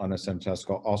intra-abdominal undescended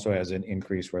testicle also has an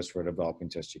increased risk for developing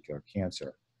testicular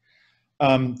cancer.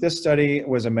 This study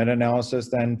was a meta-analysis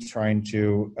then trying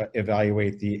to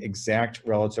evaluate the exact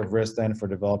relative risk then for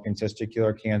developing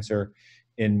testicular cancer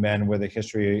in men with a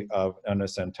history of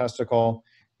undescended testicle.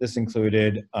 This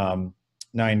included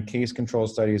 9 case control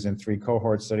studies and 3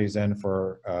 cohort studies then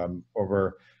for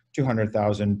over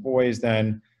 200,000 boys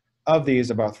then. Of these,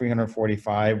 about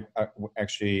 345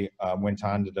 actually went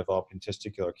on to develop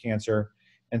testicular cancer.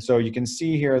 And so you can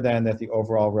see here then that the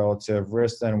overall relative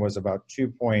risk then was about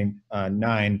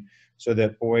 2.9, so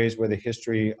that boys with a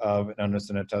history of an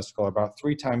undescended testicle are about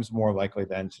 3 times more likely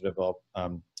then to develop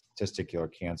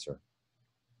testicular cancer.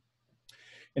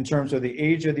 In terms of the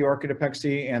age of the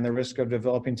orchidopexy and the risk of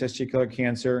developing testicular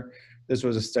cancer, this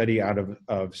was a study out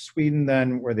of Sweden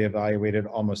then, where they evaluated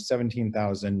almost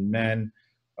 17,000 men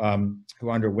who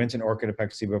underwent an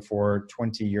orchidopexy before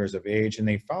 20 years of age. And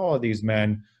they followed these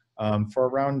men for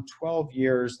around 12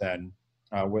 years then,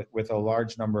 with a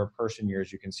large number of person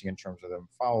years you can see in terms of them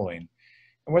following.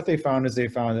 And what they found is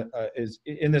is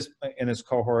in this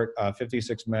cohort,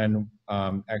 56 men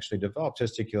actually developed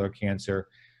testicular cancer,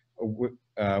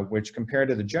 which compared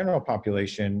to the general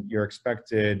population, your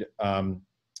expected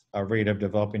rate of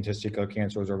developing testicular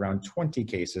cancer was around 20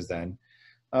 cases then.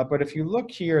 But if you look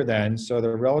here then, so the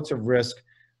relative risk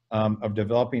of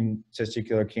developing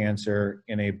testicular cancer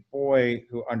in a boy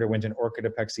who underwent an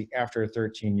orchidopexy after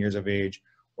 13 years of age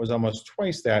was almost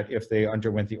twice that if they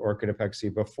underwent the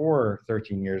orchidopexy before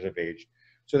 13 years of age.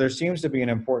 So there seems to be an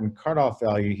important cutoff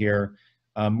value here,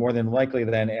 more than likely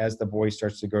then as the boy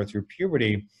starts to go through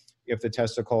puberty. If the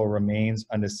testicle remains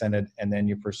undescended and then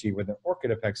you proceed with an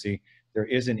orchidopexy, there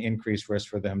is an increased risk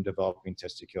for them developing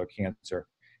testicular cancer.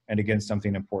 And again,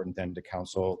 something important then to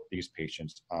counsel these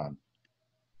patients on.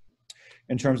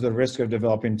 In terms of the risk of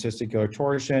developing testicular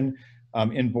torsion,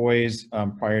 in boys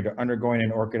prior to undergoing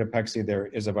an orchidopexy, there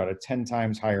is about a 10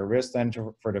 times higher risk then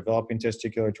for developing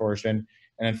testicular torsion.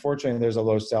 And unfortunately, there's a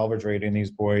low salvage rate in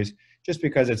these boys just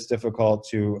because it's difficult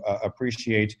to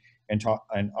appreciate, and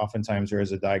oftentimes there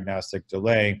is a diagnostic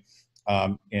delay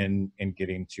in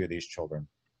getting to these children.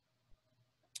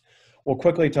 We'll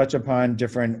quickly touch upon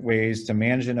different ways to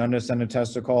manage an undescended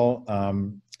testicle,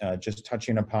 just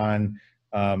touching upon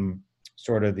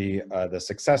sort of the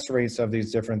success rates of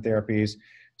these different therapies.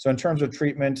 So in terms of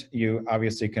treatment, you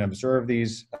obviously can observe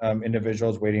these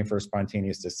individuals waiting for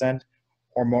spontaneous descent.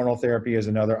 Hormonal therapy is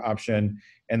another option,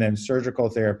 and then surgical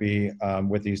therapy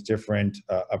with these different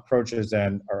approaches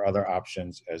then are other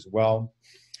options as well.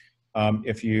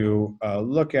 If you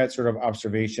look at sort of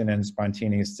observation and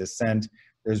spontaneous descent,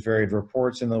 there's varied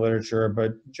reports in the literature,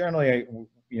 but generally,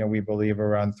 we believe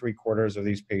around 3/4 of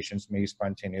these patients may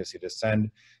spontaneously descend.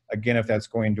 Again, if that's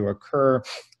going to occur,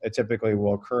 it typically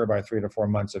will occur by 3 to 4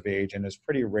 months of age and is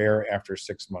pretty rare after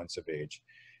 6 months of age.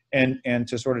 And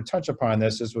to sort of touch upon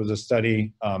this, this was a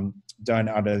study done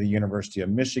out of the University of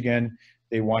Michigan.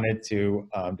 They wanted to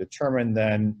determine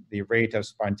then the rate of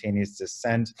spontaneous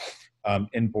descent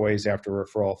in boys after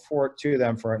referral to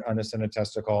them for an undescended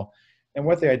testicle. And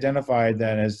what they identified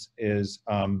then is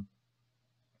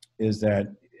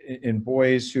that in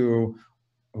boys who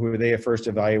they had first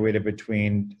evaluated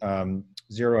between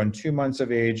 0 and 2 months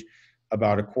of age,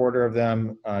 about 1/4 of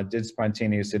them did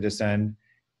spontaneously descend.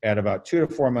 At about 2 to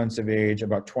 4 months of age,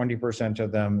 about 20%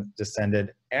 of them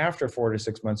descended. After 4 to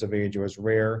 6 months of age, it was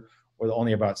rare, with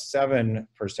only about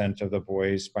 7% of the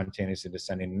boys spontaneously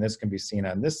descending. And this can be seen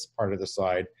on this part of the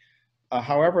slide.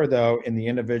 However, though, in the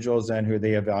individuals then who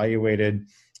they evaluated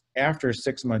after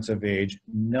 6 months of age,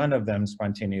 none of them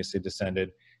spontaneously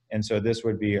descended. And so this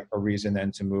would be a reason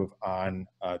then to move on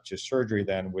to surgery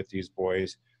then with these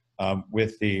boys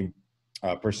with the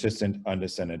persistent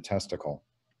undescended testicle.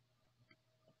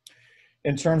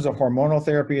 In terms of hormonal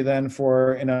therapy then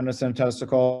for an undescended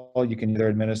testicle, you can either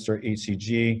administer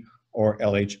HCG or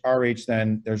LHRH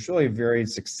then. There's really varied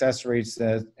success rates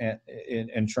that,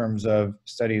 in terms of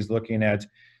studies looking at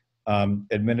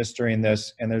administering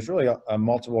this, and there's really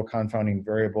multiple confounding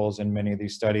variables in many of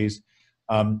these studies.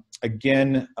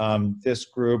 Again, this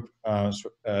group,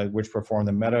 which performed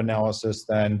the meta-analysis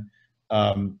then,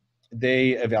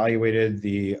 they evaluated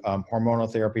the hormonal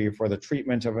therapy for the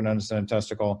treatment of an undescended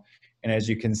testicle. And as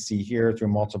you can see here through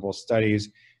multiple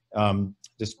studies,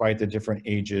 despite the different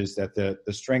ages, that the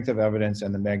strength of evidence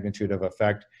and the magnitude of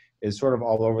effect is sort of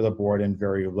all over the board and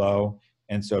very low.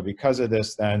 And so because of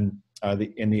this, then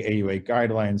in the AUA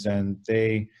guidelines, and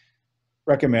they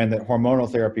recommend that hormonal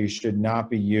therapy should not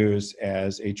be used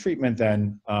as a treatment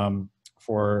then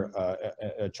for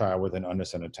a child with an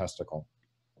undescended testicle.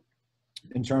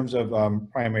 In terms of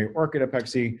primary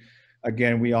orchidopexy,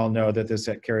 again, we all know that this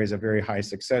carries a very high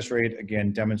success rate,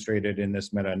 again, demonstrated in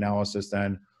this meta-analysis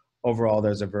then. Overall,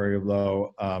 there's a very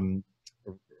low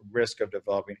risk of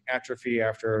developing atrophy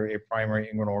after a primary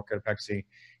inguinal orchidopexy.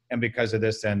 And because of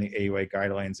this, then the AUA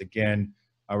guidelines, again,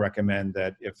 recommend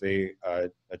that if a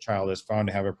child is found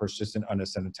to have a persistent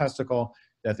undescended testicle,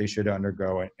 that they should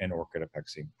undergo an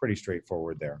orchidopexy. Pretty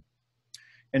straightforward there.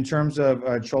 In terms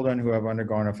of children who have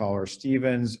undergone a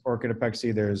Fowler-Stevens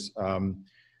orchidopexy, there's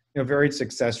varied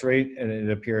success rate, and it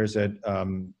appears that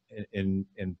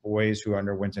in boys who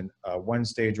underwent an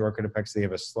one-stage orchidopexy, they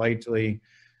have a slightly,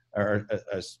 or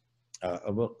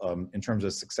in terms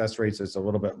of success rates, it's a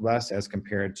little bit less as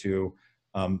compared to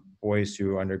boys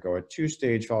who undergo a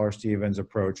two-stage Fowler-Stevens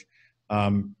approach.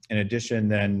 In addition,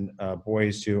 then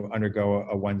boys who undergo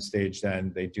a one-stage,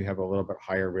 then they do have a little bit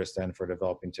higher risk then for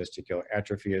developing testicular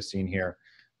atrophy as seen here.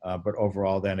 But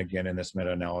overall, then again, in this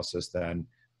meta-analysis, then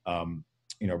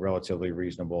relatively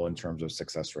reasonable in terms of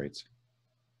success rates.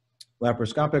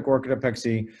 Laparoscopic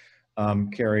orchidopexy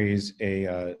carries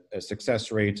a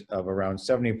success rate of around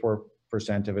 74%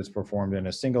 if it's performed in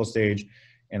a single stage,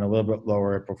 and a little bit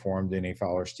lower if performed in a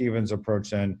Fowler-Stevens approach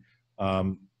then,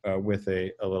 with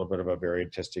a little bit of a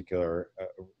varied testicular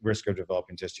risk of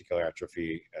developing testicular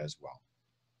atrophy as well.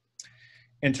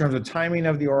 In terms of timing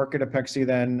of the orchidopexy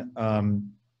then,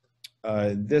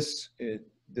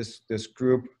 this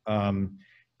group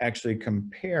actually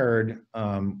compared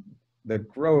the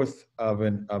growth of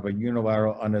a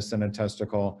unilateral undescended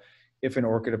testicle if an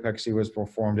orchidopexy was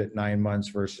performed at 9 months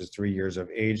versus 3 years of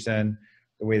age. Then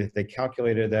the way that they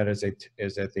calculated that is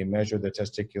that they measured the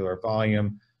testicular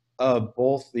volume of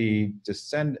both the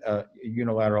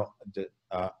unilateral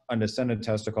undescended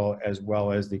testicle as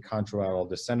well as the contralateral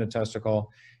descended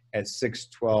testicle at 6,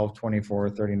 12, 24,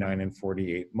 39, and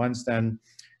 48 months. Then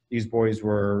these boys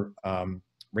were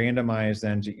randomized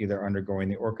then to either undergoing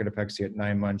the orchidopexy at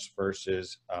 9 months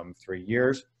versus 3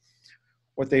 years.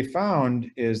 What they found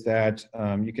is that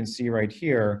you can see right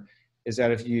here is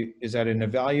that in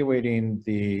evaluating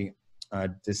the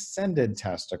descended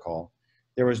testicle,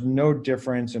 there was no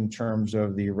difference in terms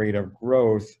of the rate of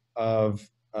growth of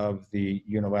the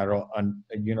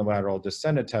unilateral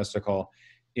descended testicle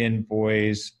in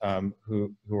boys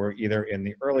who are either in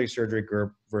the early surgery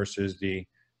group versus the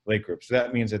late group. So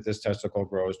that means that this testicle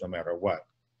grows no matter what.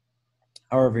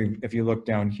 However, if you look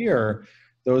down here,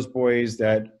 those boys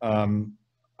that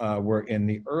were in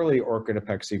the early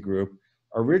orchidopexy group,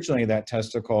 originally that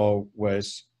testicle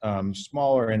was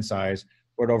smaller in size,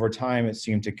 but over time it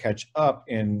seemed to catch up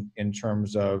in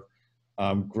terms of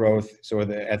growth. So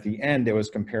at the end, it was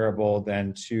comparable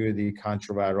then to the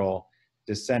contralateral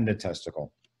descended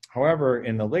testicle. However,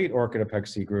 in the late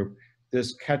orchidopexy group,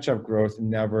 this catch-up growth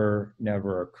never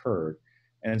occurred.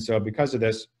 And so because of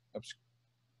this,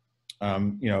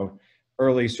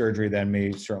 early surgery then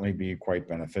may certainly be quite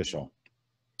beneficial.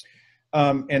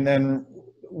 And then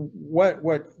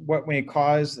what may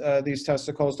cause these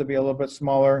testicles to be a little bit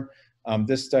smaller?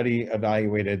 This study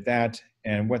evaluated that,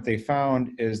 and what they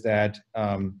found is that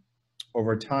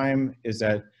over time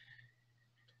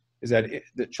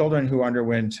the children who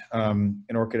underwent an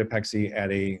orchidopexy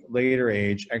at a later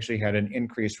age actually had an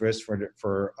increased risk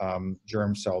for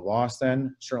germ cell loss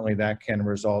then. Certainly that can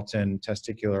result in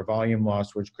testicular volume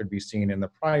loss, which could be seen in the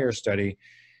prior study.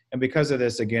 And because of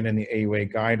this, again, in the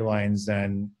AUA guidelines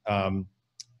then,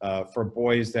 for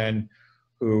boys then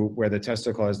where the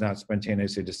testicle has not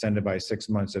spontaneously descended by 6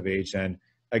 months of age, then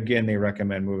again, they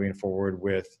recommend moving forward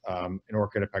with an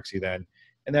orchidopexy then.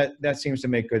 And that seems to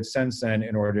make good sense then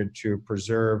in order to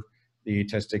preserve the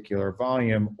testicular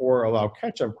volume or allow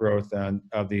catch-up growth then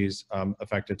of these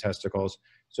affected testicles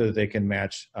so that they can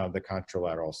match the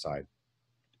contralateral side.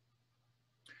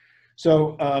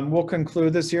 So we'll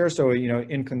conclude this here. So,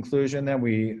 in conclusion then,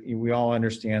 we all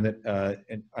understand that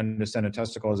an undescended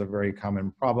testicle is a very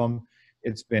common problem.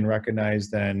 It's been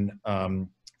recognized then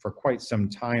for quite some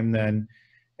time then.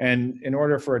 And in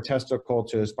order for a testicle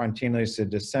to spontaneously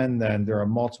descend then, there are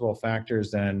multiple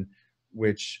factors then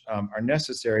which are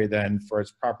necessary then for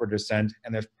its proper descent.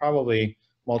 And there's probably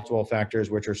multiple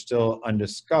factors which are still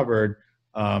undiscovered,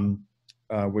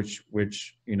 which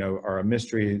are a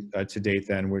mystery to date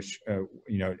then, which,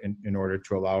 in order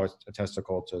to allow a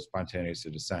testicle to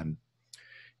spontaneously descend.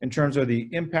 In terms of the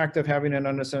impact of having an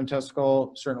undescended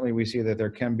testicle, certainly we see that there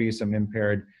can be some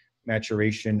impaired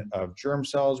maturation of germ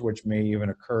cells, which may even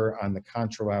occur on the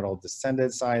contralateral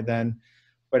descended side then.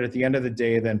 But at the end of the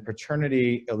day, then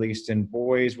paternity, at least in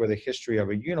boys with a history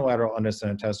of a unilateral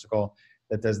undescended testicle,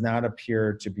 that does not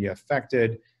appear to be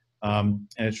affected. And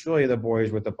it's really the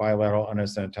boys with the bilateral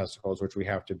undescended testicles, which we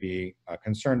have to be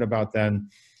concerned about then.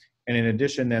 And in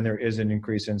addition, then there is an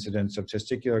increased incidence of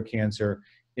testicular cancer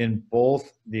in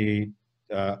both the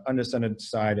undescended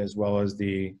side as well as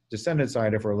the descended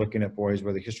side if we're looking at boys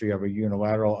with a history of a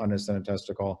unilateral undescended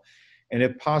testicle. And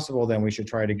if possible, then we should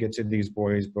try to get to these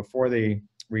boys before they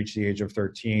reach the age of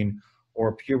 13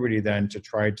 or puberty then to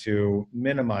try to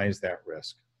minimize that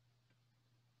risk.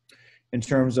 In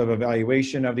terms of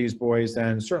evaluation of these boys,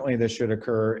 then certainly this should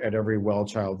occur at every well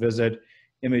child visit.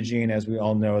 imaging, as we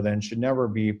all know, then should never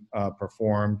be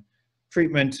performed.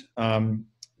 Treatment,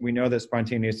 we know that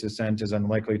spontaneous descent is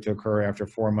unlikely to occur after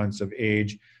 4 months of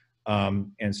age.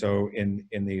 And so in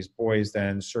these boys,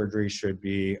 then surgery should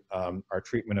be our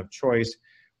treatment of choice.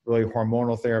 Really,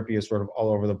 hormonal therapy is sort of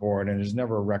all over the board and is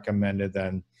never recommended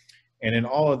then. And in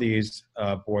all of these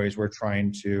boys, we're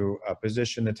trying to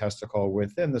position the testicle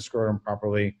within the scrotum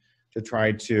properly to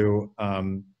try to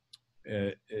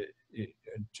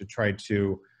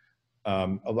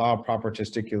allow proper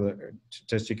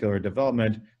testicular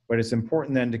development. But it's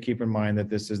important then to keep in mind that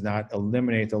this does not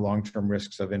eliminate the long-term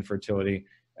risks of infertility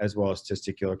as well as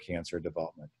testicular cancer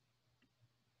development.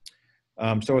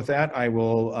 So with that, I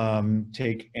will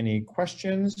take any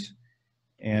questions.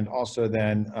 And also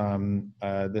then,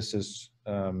 this is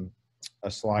a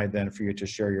slide then for you to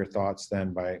share your thoughts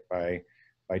then by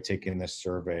taking this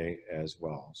survey as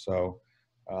well. So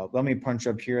let me punch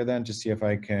up here then to see if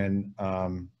I can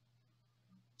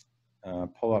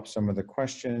pull up some of the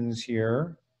questions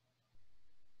here.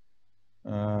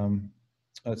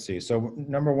 Let's see. So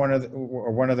one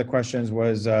of the questions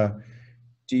was,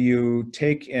 do you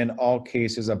take in all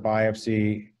cases a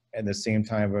biopsy at the same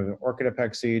time of an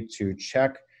orchidopexy to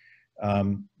check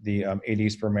the AD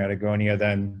spermatogonia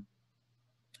then?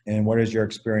 And what is your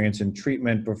experience in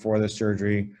treatment before the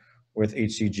surgery with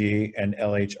HCG and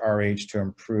LHRH to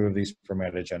improve the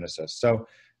spermatogenesis? So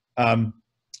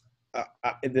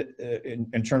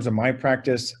in terms of my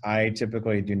practice, I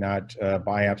typically do not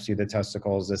biopsy the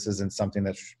testicles. This isn't something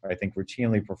that's, I think,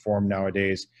 routinely performed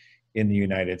nowadays in the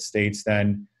United States.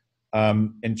 Then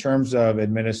in terms of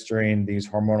administering these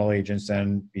hormonal agents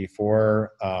then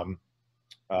before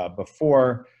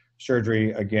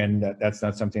surgery, again, that's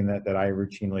not something that I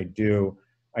routinely do.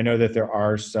 I know that there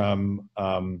are some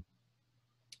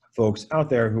folks out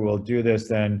there who will do this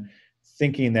then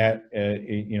thinking that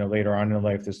later on in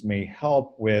life this may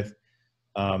help with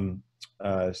some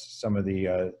of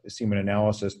the semen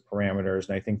analysis parameters.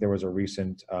 And I think there was a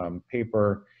recent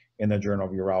paper in the Journal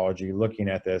of Urology looking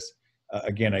at this.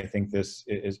 Again, I think this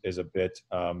is a bit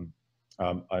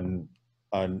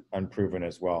unproven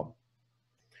as well.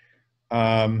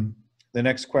 The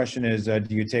next question is, do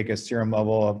you take a serum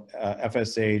level of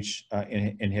FSH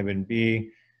inhibin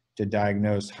B to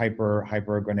diagnose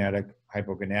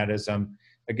hypogonadism?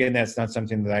 Again, that's not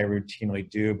something that I routinely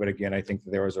do, but again, I think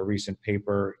that there was a recent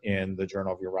paper in the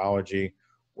Journal of Urology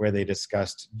where they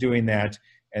discussed doing that,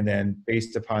 and then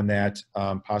based upon that,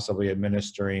 possibly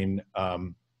administering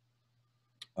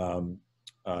LH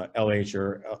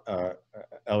or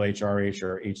LHRH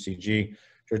or HCG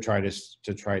to try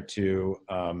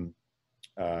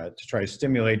to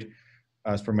stimulate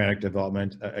spermatic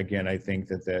development. Again, I think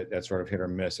that's sort of hit or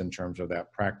miss in terms of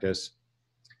that practice.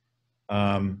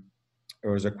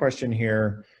 There was a question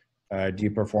here, do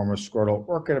you perform a scrotal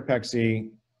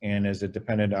orchidopexy, and is it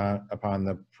dependent upon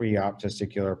the pre-op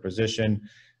testicular position?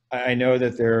 I know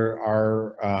that there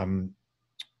are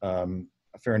a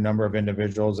fair number of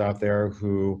individuals out there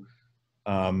who,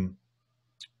 and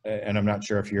I'm not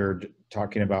sure if you're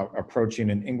talking about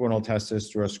approaching an inguinal testis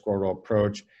through a scrotal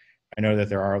approach. I know that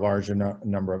there are a large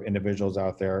number of individuals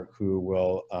out there who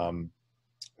will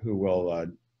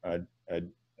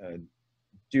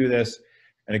do this.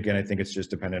 And again, I think it's just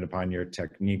dependent upon your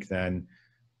technique then.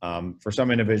 For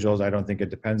some individuals, I don't think it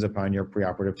depends upon your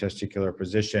preoperative testicular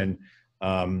position.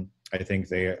 I think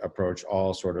they approach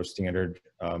all sort of standard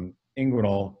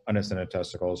inguinal undescended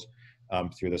testicles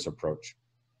through this approach.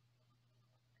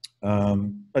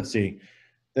 Let's see.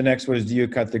 The next was, do you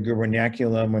cut the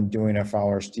gubernaculum when doing a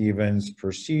Fowler-Stevens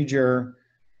procedure?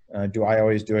 Do I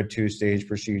always do a two-stage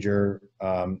procedure?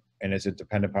 And is it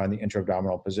dependent upon the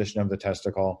intra-abdominal position of the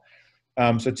testicle?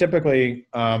 So typically,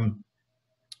 if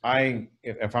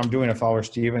I'm doing a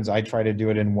Fowler-Stevens, I try to do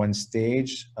it in one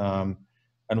stage,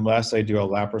 unless I do a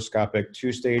laparoscopic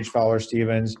two-stage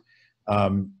Fowler-Stevens.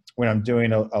 When I'm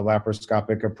doing a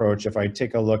laparoscopic approach, if I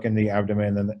take a look in the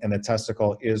abdomen and the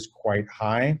testicle is quite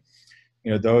high,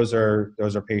 those are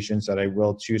patients that I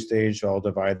will two-stage. So I'll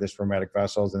divide the spermatic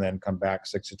vessels and then come back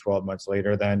 6 to 12 months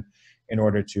later then in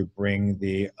order to bring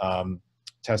the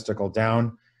testicle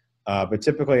down. But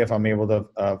typically, if I'm able to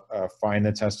find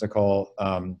the testicle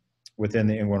within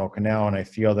the inguinal canal and I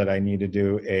feel that I need to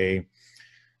do a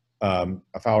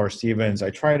Fowler-Stevens, I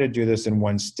try to do this in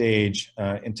one stage.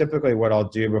 And typically what I'll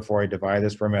do before I divide the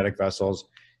spermatic vessels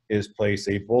is place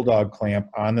a bulldog clamp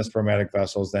on the spermatic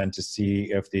vessels then to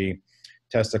see if the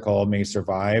testicle may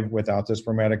survive without the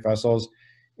spermatic vessels.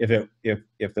 If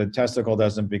the testicle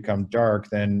doesn't become dark,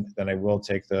 then I will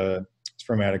take the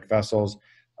spermatic vessels.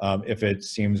 If it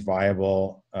seems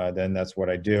viable, then that's what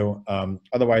I do.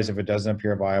 Otherwise, if it doesn't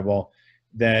appear viable,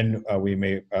 then we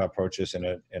may approach this in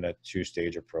a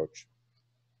two-stage approach.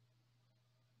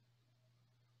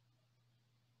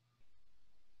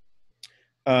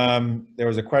 There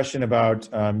was a question about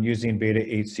using beta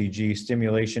HCG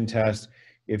stimulation test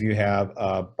if you have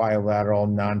bilateral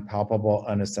non-palpable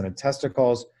undescended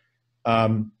testicles.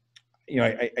 You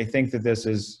know, I think that this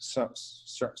is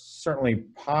certainly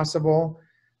possible.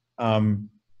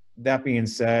 That being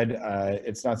said,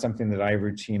 it's not something that I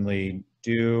routinely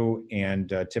do,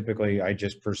 and typically I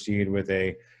just proceed with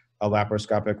a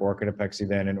laparoscopic orchidopexy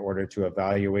then in order to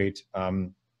evaluate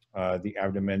the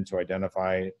abdomen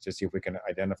to see if we can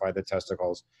identify the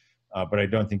testicles. But I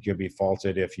don't think you'll be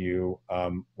faulted if you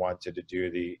wanted to do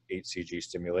the HCG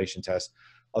stimulation test.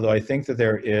 Although I think that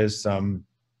there is a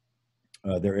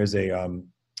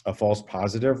false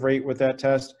positive rate with that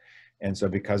test. And so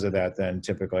because of that, then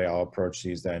typically I'll approach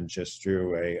these then just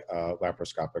through a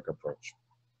laparoscopic approach.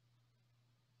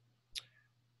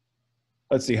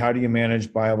 Let's see, how do you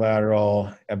manage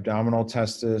bilateral abdominal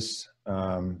testis?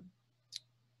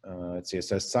 Let's see, it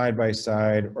says side by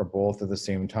side or both at the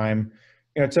same time.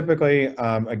 You know, typically,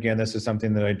 again, this is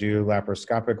something that I do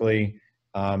laparoscopically,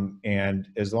 and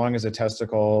as long as the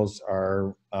testicles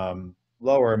are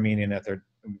lower, meaning that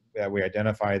we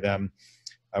identify them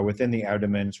within the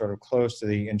abdomen, sort of close to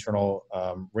the internal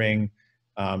ring,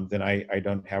 then I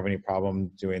don't have any problem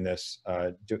doing this,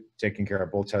 taking care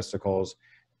of both testicles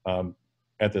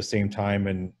at the same time.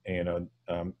 And you know,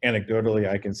 anecdotally,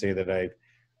 I can say that I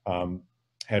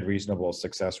had reasonable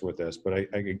success with this, but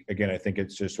again, I think it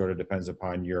just sort of depends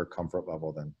upon your comfort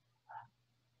level then.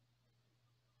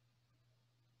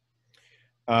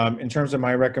 In terms of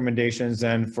my recommendations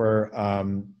then for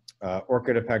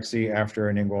orchidopexy after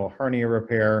an inguinal hernia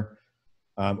repair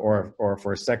or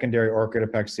for a secondary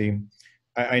orchidopexy,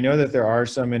 I know that there are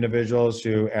some individuals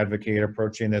who advocate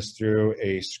approaching this through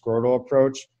a scrotal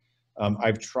approach.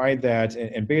 I've tried that,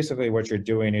 and basically what you're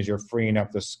doing is you're freeing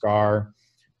up the scar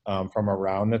from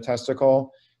around the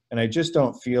testicle. And I just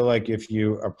don't feel like if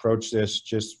you approach this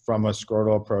just from a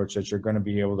scrotal approach that you're going to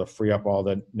be able to free up all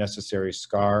the necessary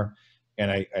scar.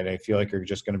 And I feel like you're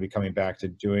just going to be coming back to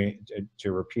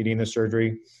repeating the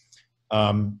surgery.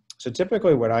 So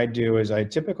typically what I do is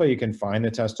you can find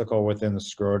the testicle within the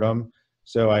scrotum.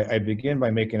 So I begin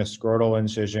by making a scrotal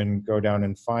incision, go down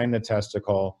and find the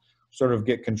testicle, sort of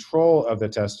get control of the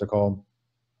testicle,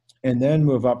 and then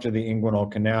move up to the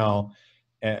inguinal canal,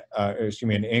 an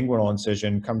inguinal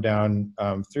incision, come down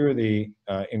through the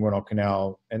inguinal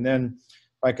canal, and then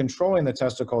by controlling the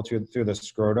testicle through the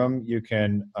scrotum, you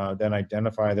can then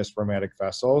identify the spermatic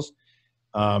vessels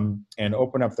and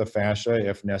open up the fascia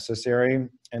if necessary.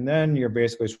 And then you're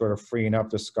basically sort of freeing up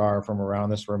the scar from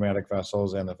around the spermatic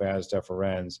vessels and the vas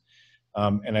deferens.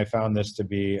 And I found this to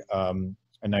be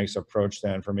a nice approach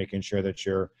then for making sure that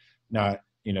you're not,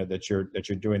 you know, that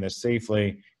you're doing this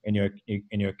safely, and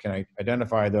you can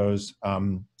identify those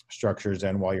structures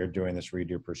then while you're doing this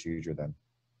redo procedure then.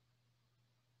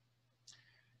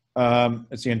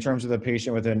 Let's see, in terms of the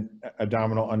patient with an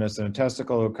abdominal undescended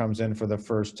testicle who comes in for the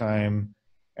first time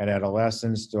at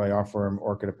adolescence, do I offer him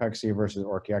orchidopexy versus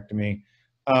orchiectomy?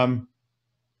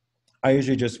 I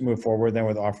usually just move forward then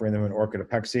with offering them an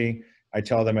orchidopexy. I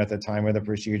tell them at the time of the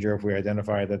procedure, if we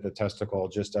identify that the testicle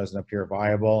just doesn't appear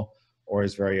viable or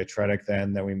is very atretic,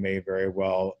 then we may very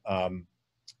well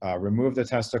remove the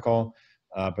testicle.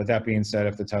 But that being said,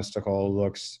 if the testicle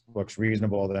looks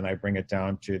reasonable, then I bring it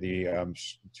down to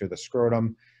the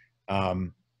scrotum,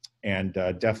 and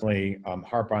definitely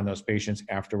harp on those patients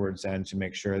afterwards then to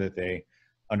make sure that they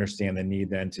understand the need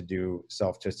then to do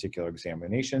self-testicular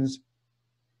examinations.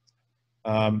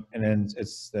 And then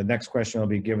the next question will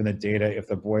be, given the data, if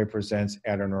the boy presents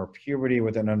at or near puberty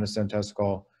with an undescended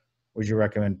testicle, would you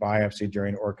recommend biopsy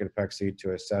during orchidopexy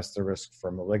to assess the risk for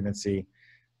malignancy?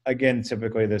 Again,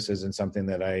 typically this isn't something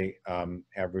that I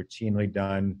have routinely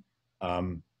done,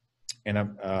 and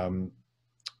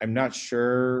I'm not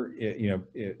sure, you know,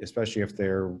 especially if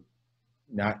they're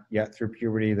not yet through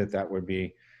puberty, that would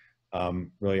be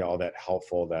really all that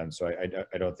helpful then. So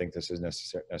I don't think this is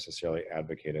necessarily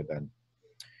advocated then.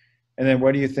 And then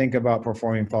what do you think about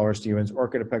performing Fowler-Stevens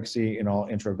orchidopexy in all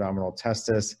intra-abdominal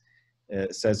testis?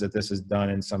 It says that this is done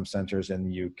in some centers in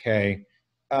the UK.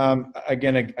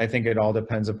 Again, I think it all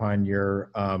depends upon your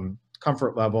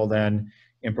comfort level then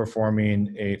in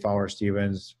performing a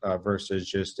Fowler-Stevens versus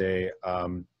just a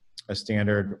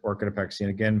standard orchidopexy. And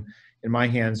again, in my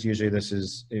hands, usually this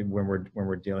is when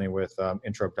we're dealing with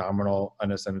intra-abdominal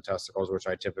undescended testicles, which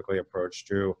I typically approach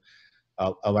through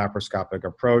a laparoscopic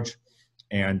approach.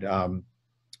 And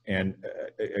And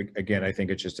again, I think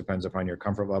it just depends upon your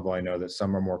comfort level. I know that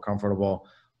some are more comfortable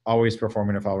always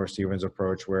performing a Fowler-Stevens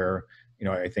approach where,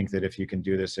 I think that if you can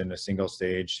do this in a single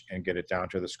stage and get it down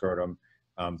to the scrotum,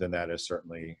 then that is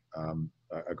certainly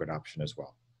a good option as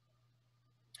well.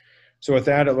 So with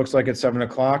that, it looks like it's 7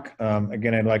 o'clock.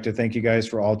 Again, I'd like to thank you guys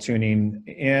for all tuning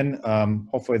in.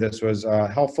 Hopefully this was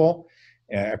helpful.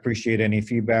 I appreciate any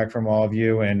feedback from all of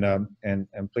you, and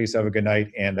please have a good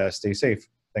night and stay safe.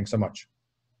 Thanks so much.